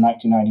Party in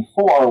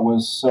 1994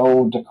 was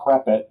so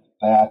decrepit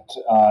that,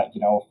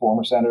 a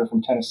former senator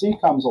from Tennessee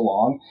comes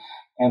along,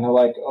 and they're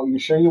like, oh, you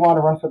sure you want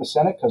to run for the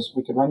Senate? Because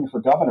we could run you for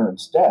governor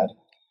instead.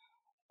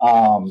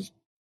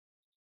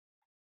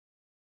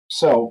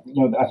 So,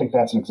 I think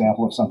that's an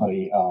example of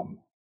somebody,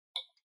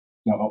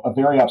 a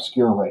very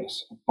obscure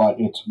race, but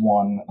it's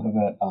one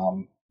that,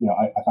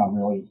 I found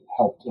really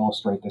helped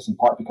illustrate this in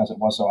part because it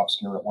was so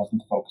obscure. It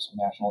wasn't the focus of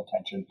national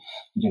attention.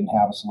 We didn't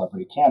have a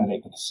celebrity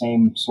candidate, but the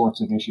same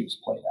sorts of issues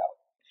played out.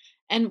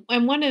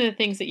 And one of the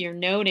things that you're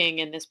noting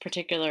in this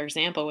particular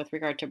example with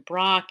regard to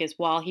Brock is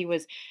while he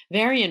was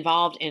very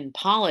involved in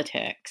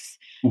politics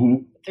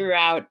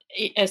throughout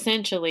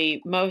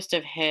essentially most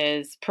of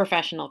his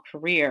professional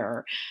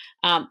career,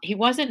 he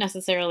wasn't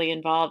necessarily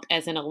involved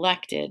as an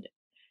elected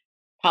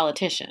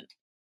politician.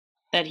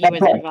 That he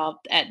was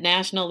involved at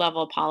national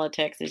level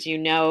politics, as you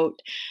note.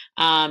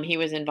 He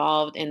was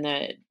involved in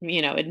the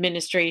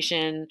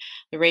administration,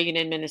 the Reagan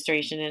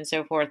administration, and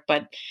so forth.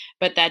 But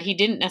that he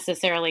didn't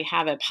necessarily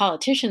have a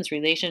politician's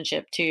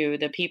relationship to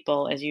the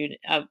people, as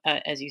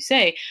you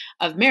say,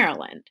 of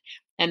Maryland,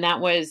 and that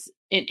was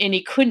and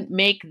he couldn't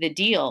make the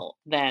deal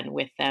then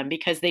with them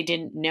because they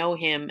didn't know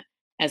him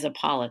as a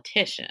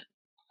politician.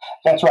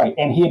 That's right.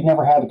 And he had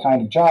never had the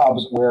kind of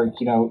jobs where,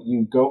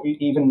 you go,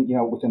 even,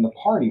 within the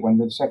party, when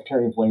you're the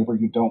Secretary of Labor,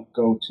 you don't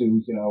go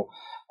to,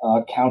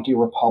 county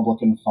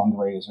Republican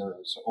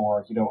fundraisers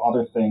or,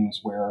 other things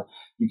where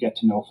you get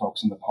to know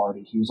folks in the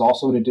party. He was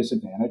also at a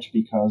disadvantage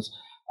because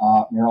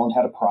Maryland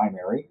had a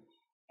primary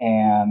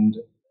and,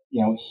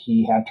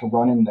 he had to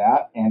run in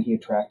that, and he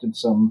attracted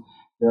some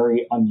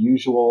very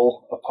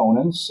unusual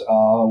opponents,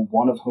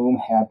 one of whom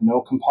had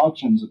no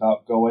compunctions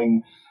about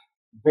going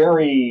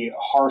very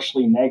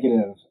harshly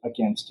negative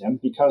against him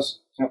because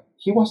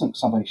he wasn't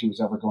somebody she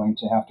was ever going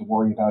to have to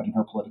worry about in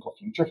her political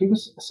future. He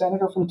was a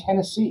senator from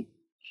Tennessee.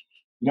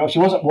 She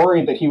wasn't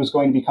worried that he was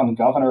going to become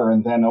governor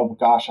and then, oh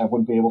gosh, I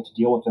wouldn't be able to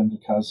deal with him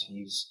because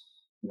he's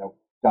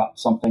got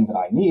something that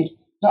I need.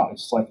 No,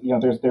 it's like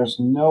there's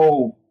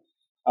no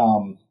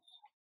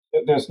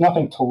there's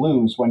nothing to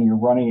lose when you're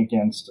running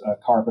against a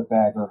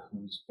carpetbagger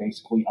who's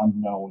basically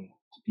unknown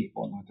to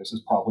people. And this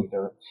is probably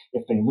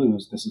if they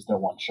lose, this is their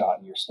one shot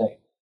in your state.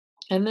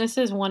 And this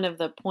is one of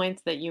the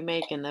points that you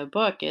make in the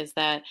book is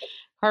that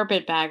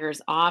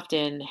carpetbaggers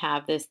often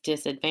have this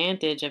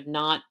disadvantage of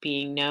not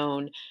being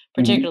known,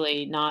 Mm-hmm.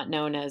 particularly not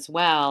known as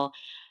well,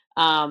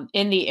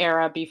 in the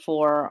era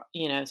before,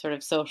 sort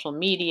of social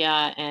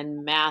media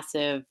and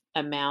massive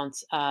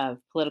amounts of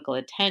political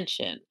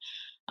attention.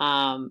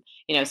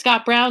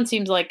 Scott Brown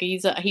seems like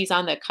he's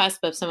on the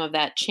cusp of some of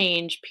that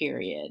change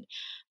period,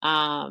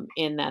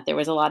 in that there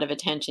was a lot of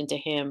attention to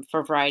him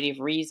for a variety of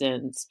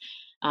reasons.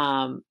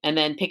 And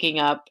then picking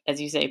up, as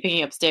you say,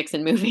 picking up sticks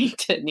and moving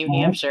to New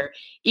Mm-hmm. Hampshire,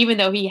 even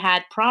though he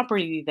had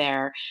property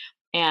there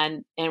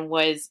and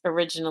was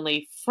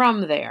originally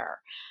from there.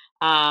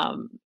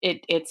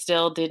 It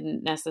still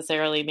didn't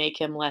necessarily make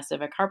him less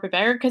of a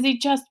carpetbagger because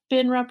he'd just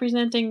been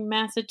representing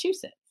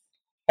Massachusetts.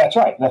 That's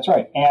right. That's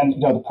right.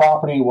 And the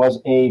property was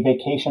a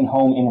vacation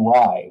home in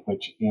Rye,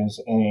 which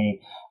is a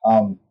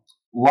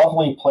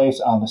lovely place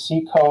on the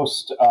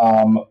seacoast,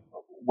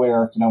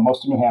 where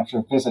most of New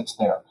Hampshire visits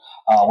there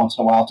once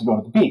in a while to go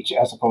to the beach,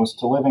 as opposed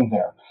to living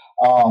there.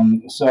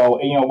 So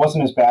it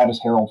wasn't as bad as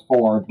Harold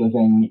Ford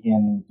living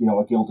in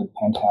a gilded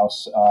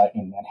penthouse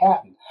in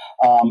Manhattan,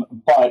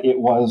 but it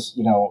was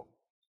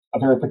a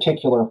very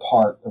particular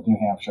part of New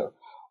Hampshire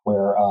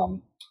where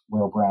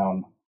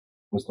Brown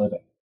was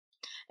living.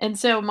 And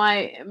so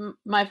my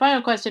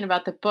final question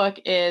about the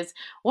book is,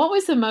 what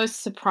was the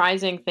most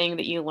surprising thing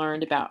that you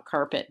learned about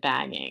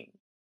carpetbagging?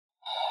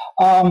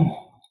 Um,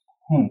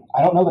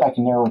 I don't know that I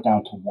can narrow it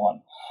down to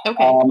one.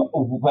 Okay.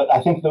 But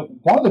I think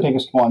one of the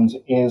biggest ones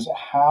is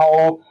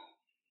how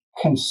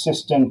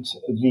consistent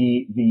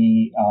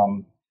the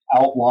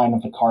outline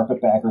of the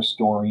carpetbagger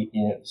story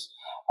is.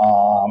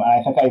 And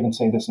I think I even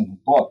say this in the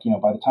book.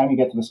 By the time you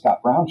get to the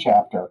Scott Brown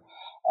chapter,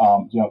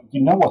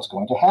 you know what's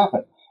going to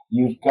happen.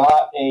 You've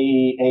got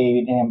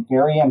a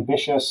very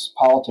ambitious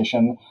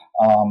politician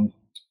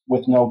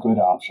with no good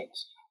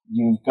options.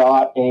 You've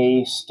got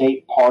a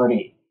state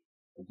party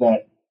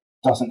that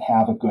doesn't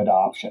have a good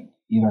option.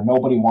 Either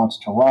nobody wants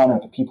to run, or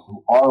the people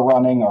who are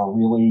running are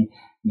really,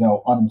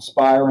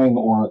 uninspiring,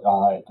 or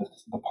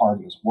the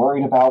party is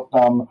worried about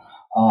them.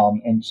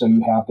 And so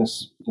you have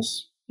this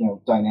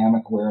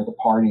dynamic where the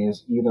party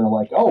is either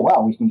like, oh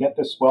wow, we can get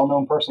this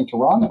well-known person to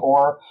run,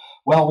 or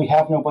well, we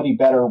have nobody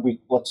better.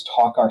 Let's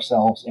talk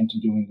ourselves into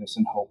doing this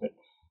and hope it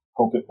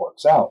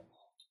works out.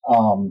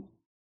 And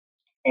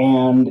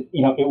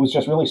it was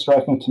just really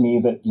striking to me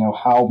that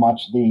how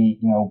much the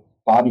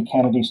Bobby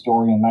Kennedy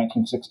story in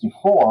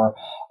 1964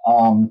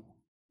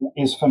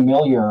 is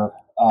familiar.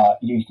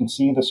 You can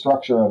see the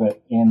structure of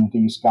it in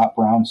the Scott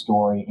Brown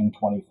story in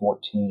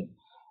 2014.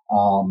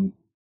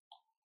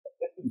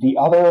 The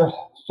other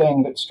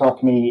thing that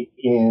struck me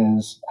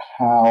is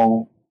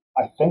how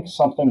I think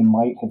something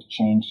might have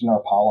changed in our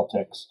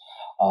politics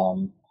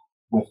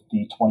with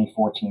the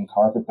 2014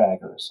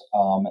 carpetbaggers,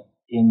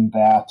 in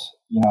that,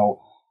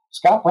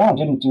 Scott Brown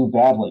didn't do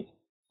badly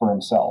for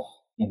himself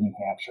in New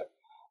Hampshire.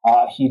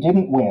 He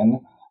didn't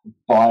win,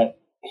 but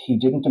he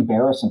didn't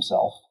embarrass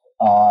himself.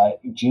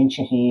 Jeanne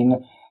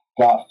Shaheen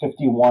got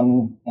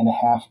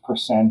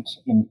 51.5%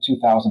 in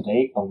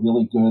 2008, a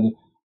really good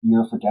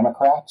year for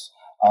Democrats.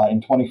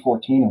 In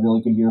 2014, a really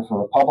good year for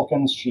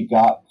Republicans. She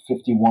got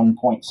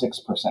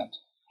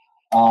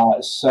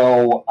 51.6%.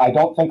 So I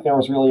don't think there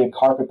was really a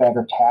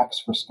carpetbagger tax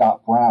for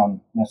Scott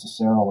Brown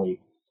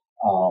necessarily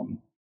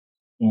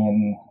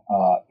in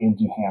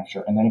New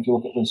Hampshire. And then if you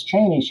look at Liz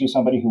Cheney, she's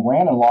somebody who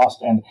ran and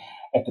lost, and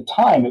at the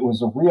time it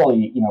was a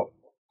really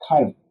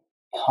kind of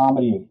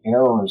comedy of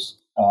errors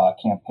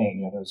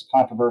campaign. There was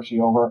controversy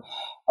over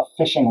a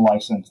fishing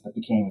license that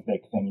became a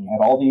big thing. You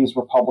had all these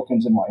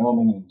Republicans in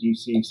Wyoming and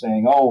D.C.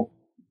 saying, "Oh,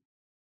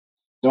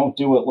 don't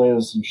do it,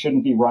 Liz. You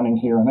shouldn't be running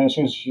here." And then as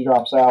soon as she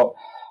drops out,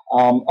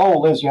 "Oh,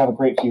 Liz, you have a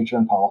great future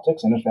in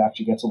politics." And in fact,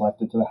 she gets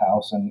elected to the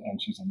House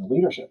and she's in the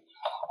leadership.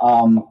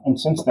 And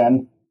since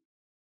then,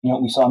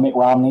 we saw Mitt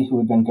Romney, who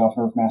had been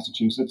governor of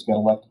Massachusetts, get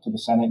elected to the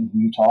Senate in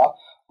Utah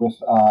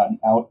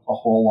without a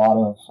whole lot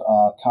of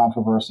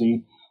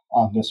controversy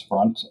on this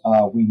front.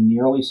 We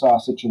nearly saw a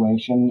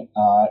situation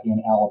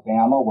in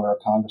Alabama where a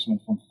congressman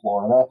from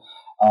Florida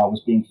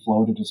was being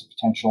floated as a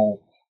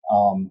potential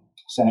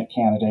Senate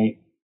candidate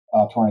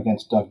to run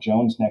against Doug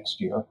Jones next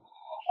year.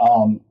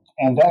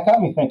 And that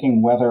got me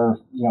thinking whether,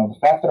 the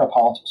fact that our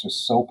politics are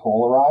so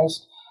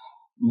polarized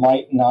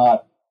might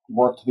not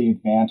work to the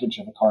advantage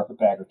of a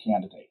carpetbagger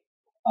candidate.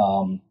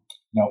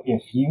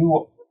 If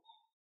you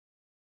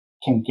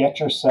can get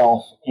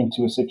yourself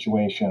into a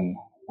situation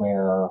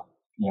where,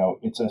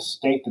 it's a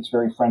state that's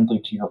very friendly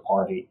to your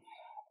party,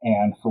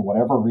 and for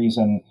whatever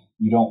reason,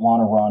 you don't want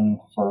to run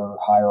for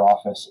higher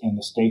office in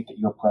the state that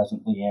you're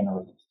presently in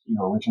or that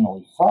you're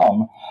originally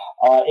from,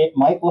 it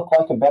might look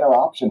like a better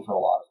option for a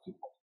lot of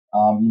people.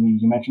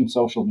 You mentioned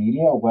social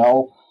media.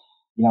 Well,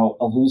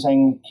 a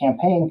losing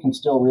campaign can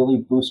still really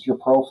boost your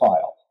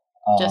profile.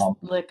 Just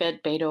look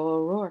at Beto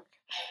O'Rourke.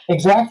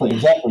 Exactly.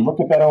 Look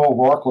at Beto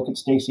O'Rourke, look at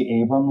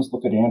Stacey Abrams,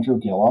 look at Andrew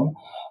Gillum.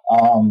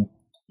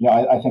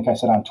 I think I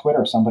said on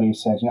Twitter, somebody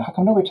said, how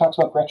come nobody talks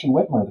about Gretchen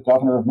Whitmer, the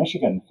governor of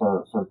Michigan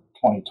for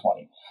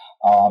 2020?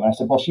 And I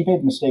said, well, she made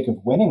the mistake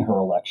of winning her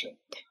election.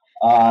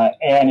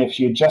 And if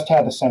she had just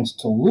had the sense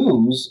to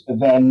lose,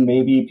 then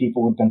maybe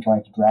people would have been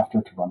trying to draft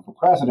her to run for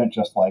president,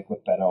 just like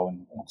with Beto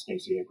and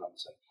Stacey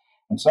Abrams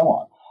and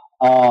so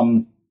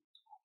on.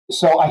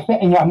 So I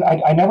think,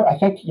 I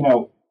think,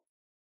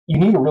 you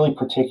need a really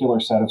particular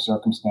set of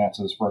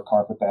circumstances for a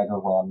carpetbagger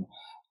run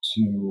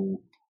to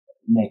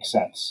make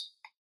sense.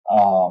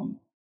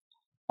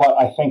 But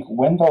I think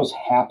when those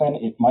happen,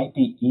 it might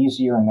be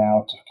easier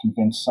now to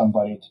convince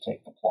somebody to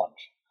take the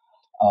plunge.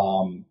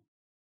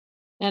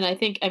 And I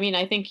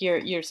think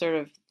you're sort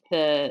of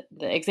the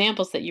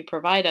examples that you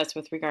provide us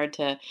with regard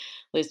to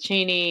Liz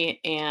Cheney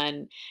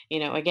and,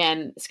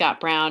 again, Scott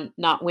Brown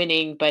not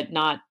winning, but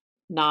not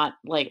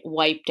like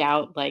wiped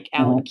out like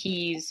Alan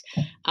Keyes.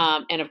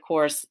 And of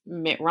course,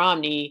 Mitt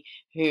Romney,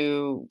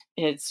 who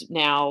has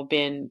now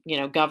been,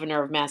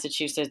 governor of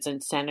Massachusetts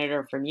and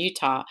senator from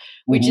Utah,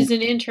 which is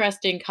an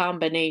interesting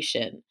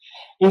combination.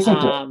 Isn't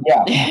it?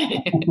 Yeah.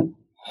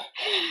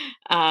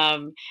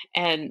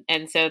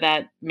 And so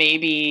that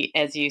maybe,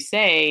 as you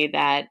say,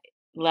 that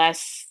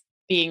less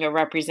being a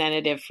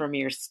representative from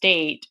your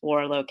state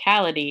or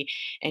locality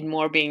and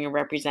more being a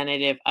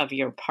representative of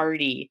your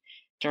party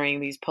during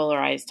these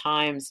polarized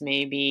times,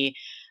 maybe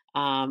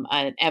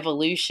an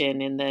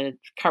evolution in the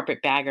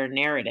carpetbagger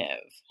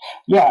narrative.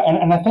 Yeah,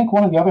 and I think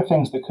one of the other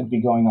things that could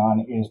be going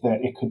on is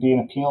that it could be an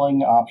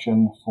appealing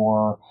option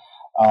for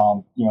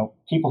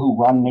people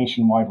who run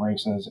nationwide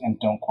races and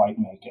don't quite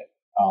make it.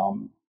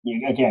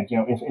 Again,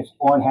 if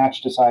Orrin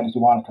Hatch decided he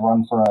wanted to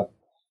run for a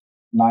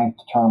 9th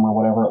term or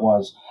whatever it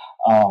was,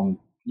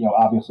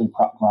 obviously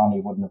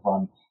Romney wouldn't have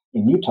run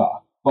in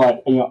Utah.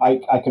 But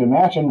I could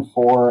imagine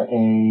for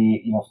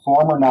a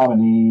former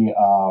nominee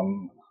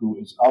who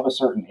is of a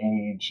certain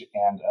age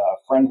and a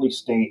friendly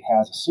state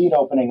has a seat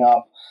opening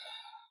up,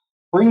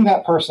 bringing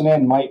that person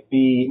in might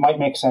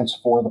make sense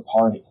for the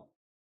party.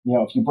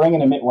 If you bring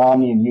in a Mitt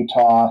Romney in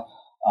Utah,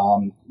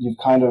 you've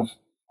kind of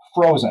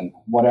frozen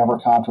whatever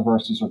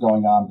controversies are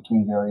going on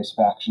between various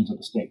factions of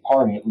the state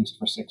party, at least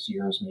for 6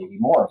 years, maybe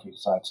more, if he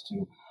decides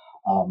to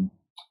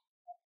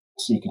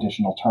seek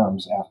additional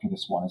terms after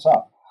this one is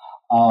up.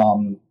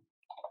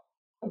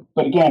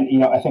 But again,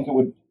 I think it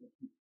would,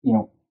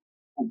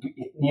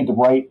 need the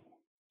right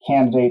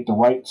candidate, the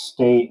right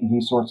state, and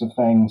these sorts of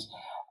things.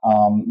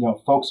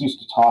 Folks used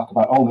to talk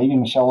about, maybe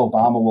Michelle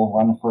Obama will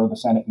run for the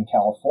Senate in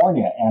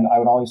California. And I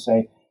would always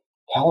say,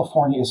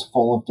 California is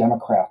full of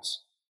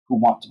Democrats who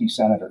want to be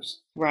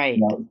senators. Right.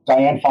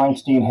 Dianne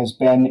Feinstein has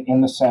been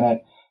in the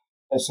Senate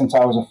since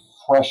I was a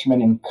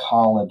freshman in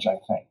college, I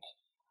think.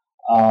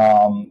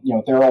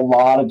 There are a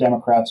lot of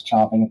Democrats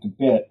chomping at the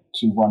bit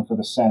to run for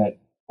the Senate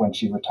when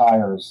she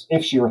retires,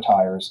 if she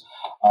retires,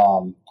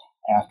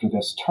 after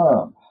this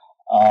term.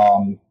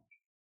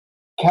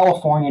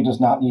 California does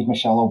not need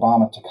Michelle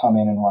Obama to come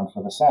in and run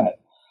for the Senate.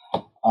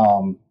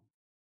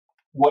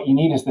 What you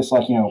need is this,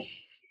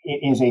 it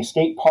is a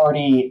state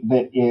party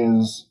that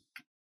is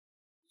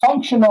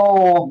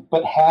functional,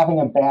 but having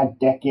a bad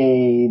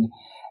decade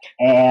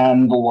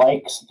and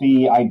likes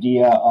the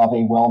idea of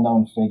a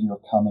well-known figure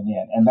coming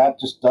in. And that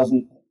just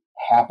doesn't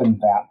happen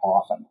that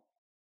often.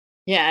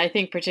 Yeah, I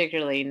think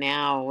particularly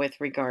now with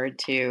regard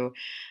to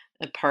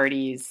the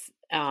parties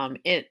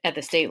at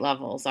the state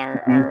levels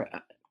are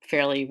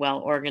fairly well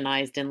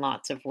organized in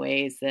lots of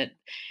ways that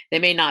they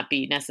may not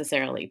be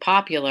necessarily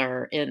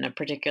popular in a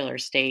particular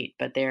state,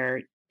 but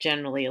they're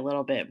generally a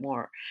little bit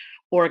more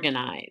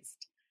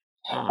organized.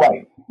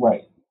 Right.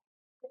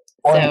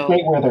 Or in a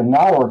state where they're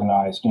not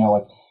organized,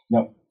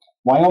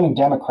 Wyoming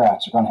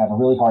Democrats are going to have a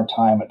really hard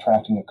time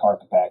attracting a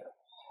carpetbagger.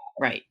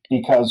 Right.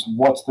 Because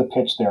what's the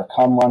pitch there?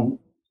 Come run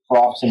for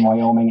office in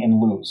Wyoming and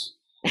lose.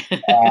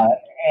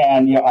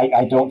 And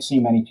I don't see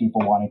many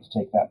people wanting to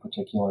take that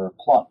particular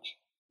plunge.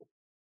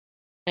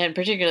 And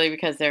particularly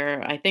because there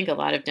are, I think, a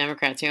lot of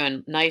Democrats who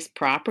own nice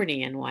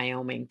property in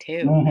Wyoming,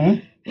 too.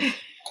 Mm-hmm.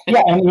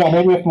 Yeah, and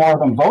maybe if more of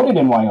them voted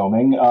in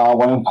Wyoming,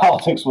 Wyoming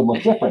politics would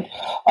look different.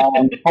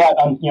 But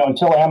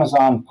until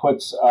Amazon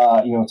puts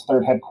its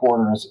third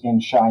headquarters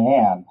in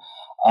Cheyenne,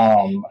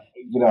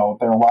 there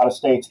are a lot of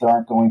states that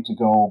aren't going to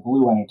go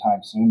blue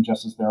anytime soon.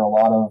 Just as there are a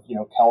lot of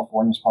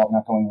California's probably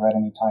not going red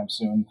anytime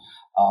soon.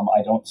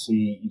 I don't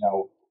see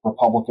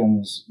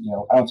Republicans.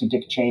 I don't see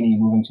Dick Cheney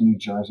moving to New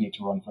Jersey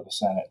to run for the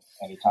Senate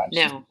anytime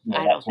soon. No,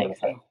 I don't think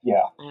so.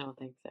 Yeah, I don't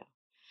think so.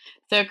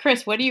 So,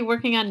 Chris, what are you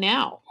working on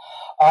now?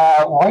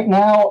 Right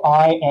now,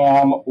 I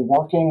am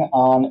working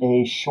on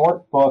a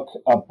short book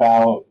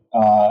about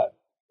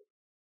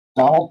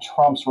Donald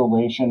Trump's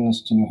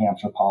relations to New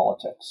Hampshire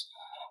politics.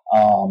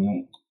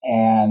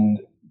 And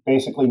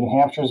basically, New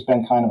Hampshire has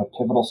been kind of a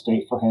pivotal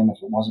state for him.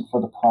 If it wasn't for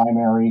the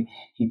primary,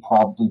 he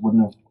probably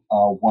wouldn't have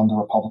won the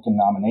Republican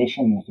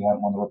nomination. And if he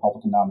hadn't won the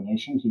Republican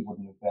nomination, he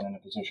wouldn't have been in a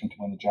position to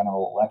win the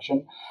general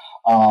election.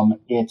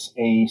 It's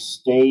a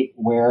state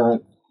where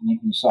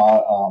you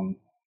saw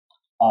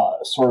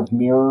sort of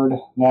mirrored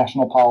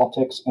national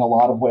politics in a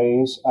lot of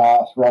ways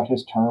throughout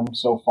his term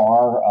so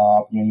far.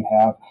 You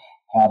have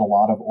had a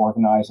lot of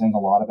organizing, a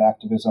lot of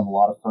activism, a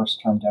lot of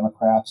first-term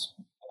Democrats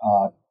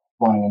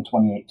running in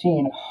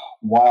 2018,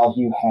 while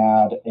you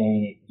had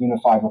a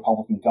unified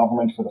Republican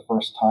government for the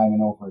first time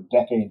in over a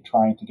decade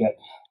trying to get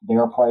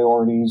their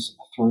priorities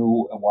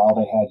through while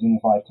they had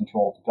unified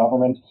control of the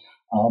government.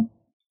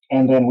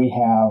 And then we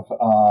have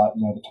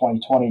the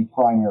 2020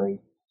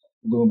 primary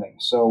looming.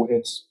 So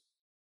it's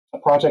a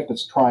project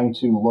that's trying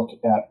to look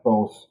at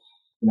both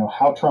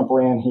how Trump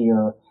ran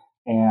here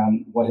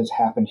and what has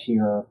happened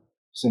here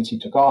since he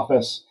took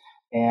office,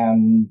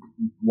 and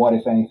what,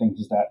 if anything,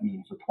 does that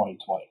mean for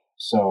 2020.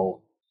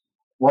 So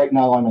right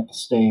now I'm at the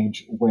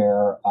stage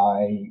where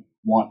I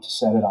want to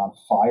set it on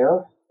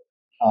fire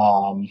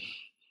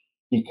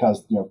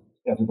because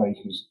everybody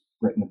who's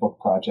written a book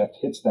project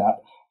hits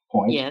that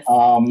point. Yes.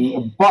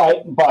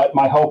 But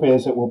my hope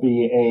is it will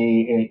be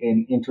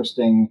an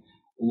interesting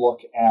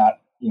look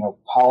at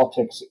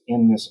politics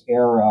in this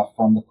era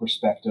from the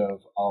perspective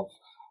of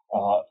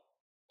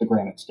the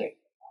Granite State.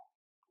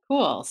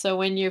 Cool. So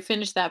when you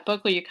finish that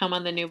book, will you come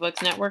on the New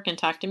Books Network and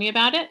talk to me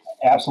about it?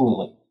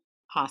 Absolutely.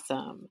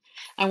 Awesome.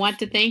 I want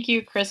to thank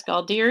you, Chris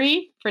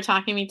Galdieri, for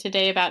talking to me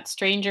today about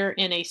Stranger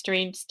in a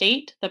Strange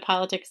State, The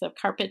Politics of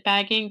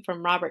Carpetbagging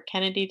from Robert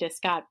Kennedy to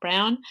Scott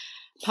Brown,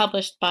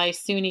 published by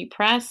SUNY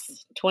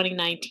Press,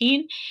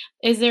 2019.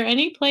 Is there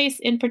any place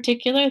in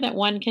particular that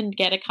one can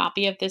get a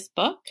copy of this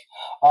book?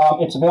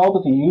 It's available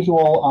at the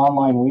usual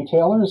online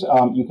retailers.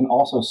 You can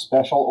also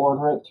special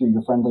order it through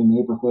your friendly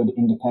neighborhood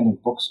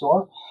independent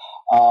bookstore.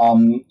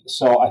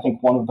 So I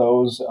think one of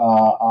those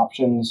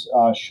options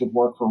should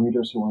work for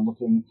readers who are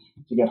looking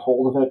to get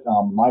hold of it.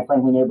 My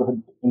friendly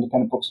neighborhood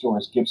independent bookstore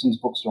is Gibson's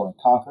Bookstore in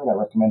Concord. I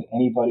recommend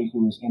anybody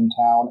who is in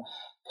town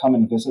come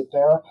and visit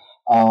there.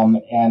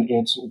 And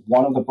it's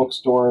one of the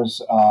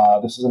bookstores.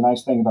 This is a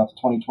nice thing about the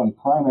 2020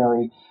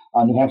 primary.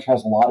 New Hampshire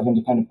has a lot of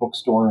independent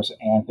bookstores,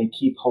 and they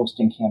keep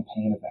hosting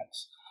campaign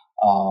events.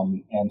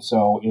 And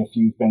so if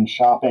you've been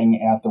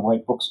shopping at the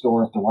right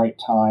bookstore at the right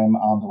time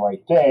on the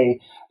right day,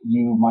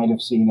 you might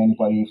have seen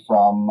anybody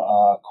from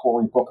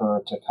Cory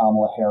Booker to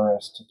Kamala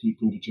Harris to Pete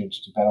Buttigieg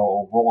to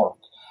Beto O'Rourke,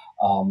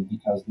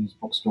 because these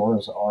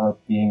bookstores are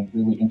being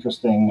really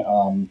interesting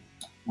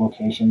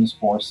locations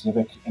for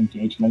civic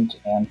engagement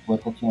and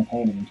political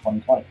campaigning in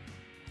 2020.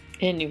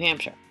 In New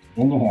Hampshire.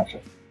 In New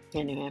Hampshire.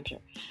 In New Hampshire.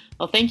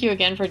 Well, thank you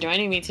again for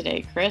joining me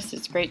today, Chris.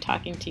 It's great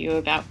talking to you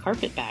about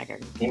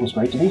carpetbagging. It was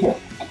great to be here.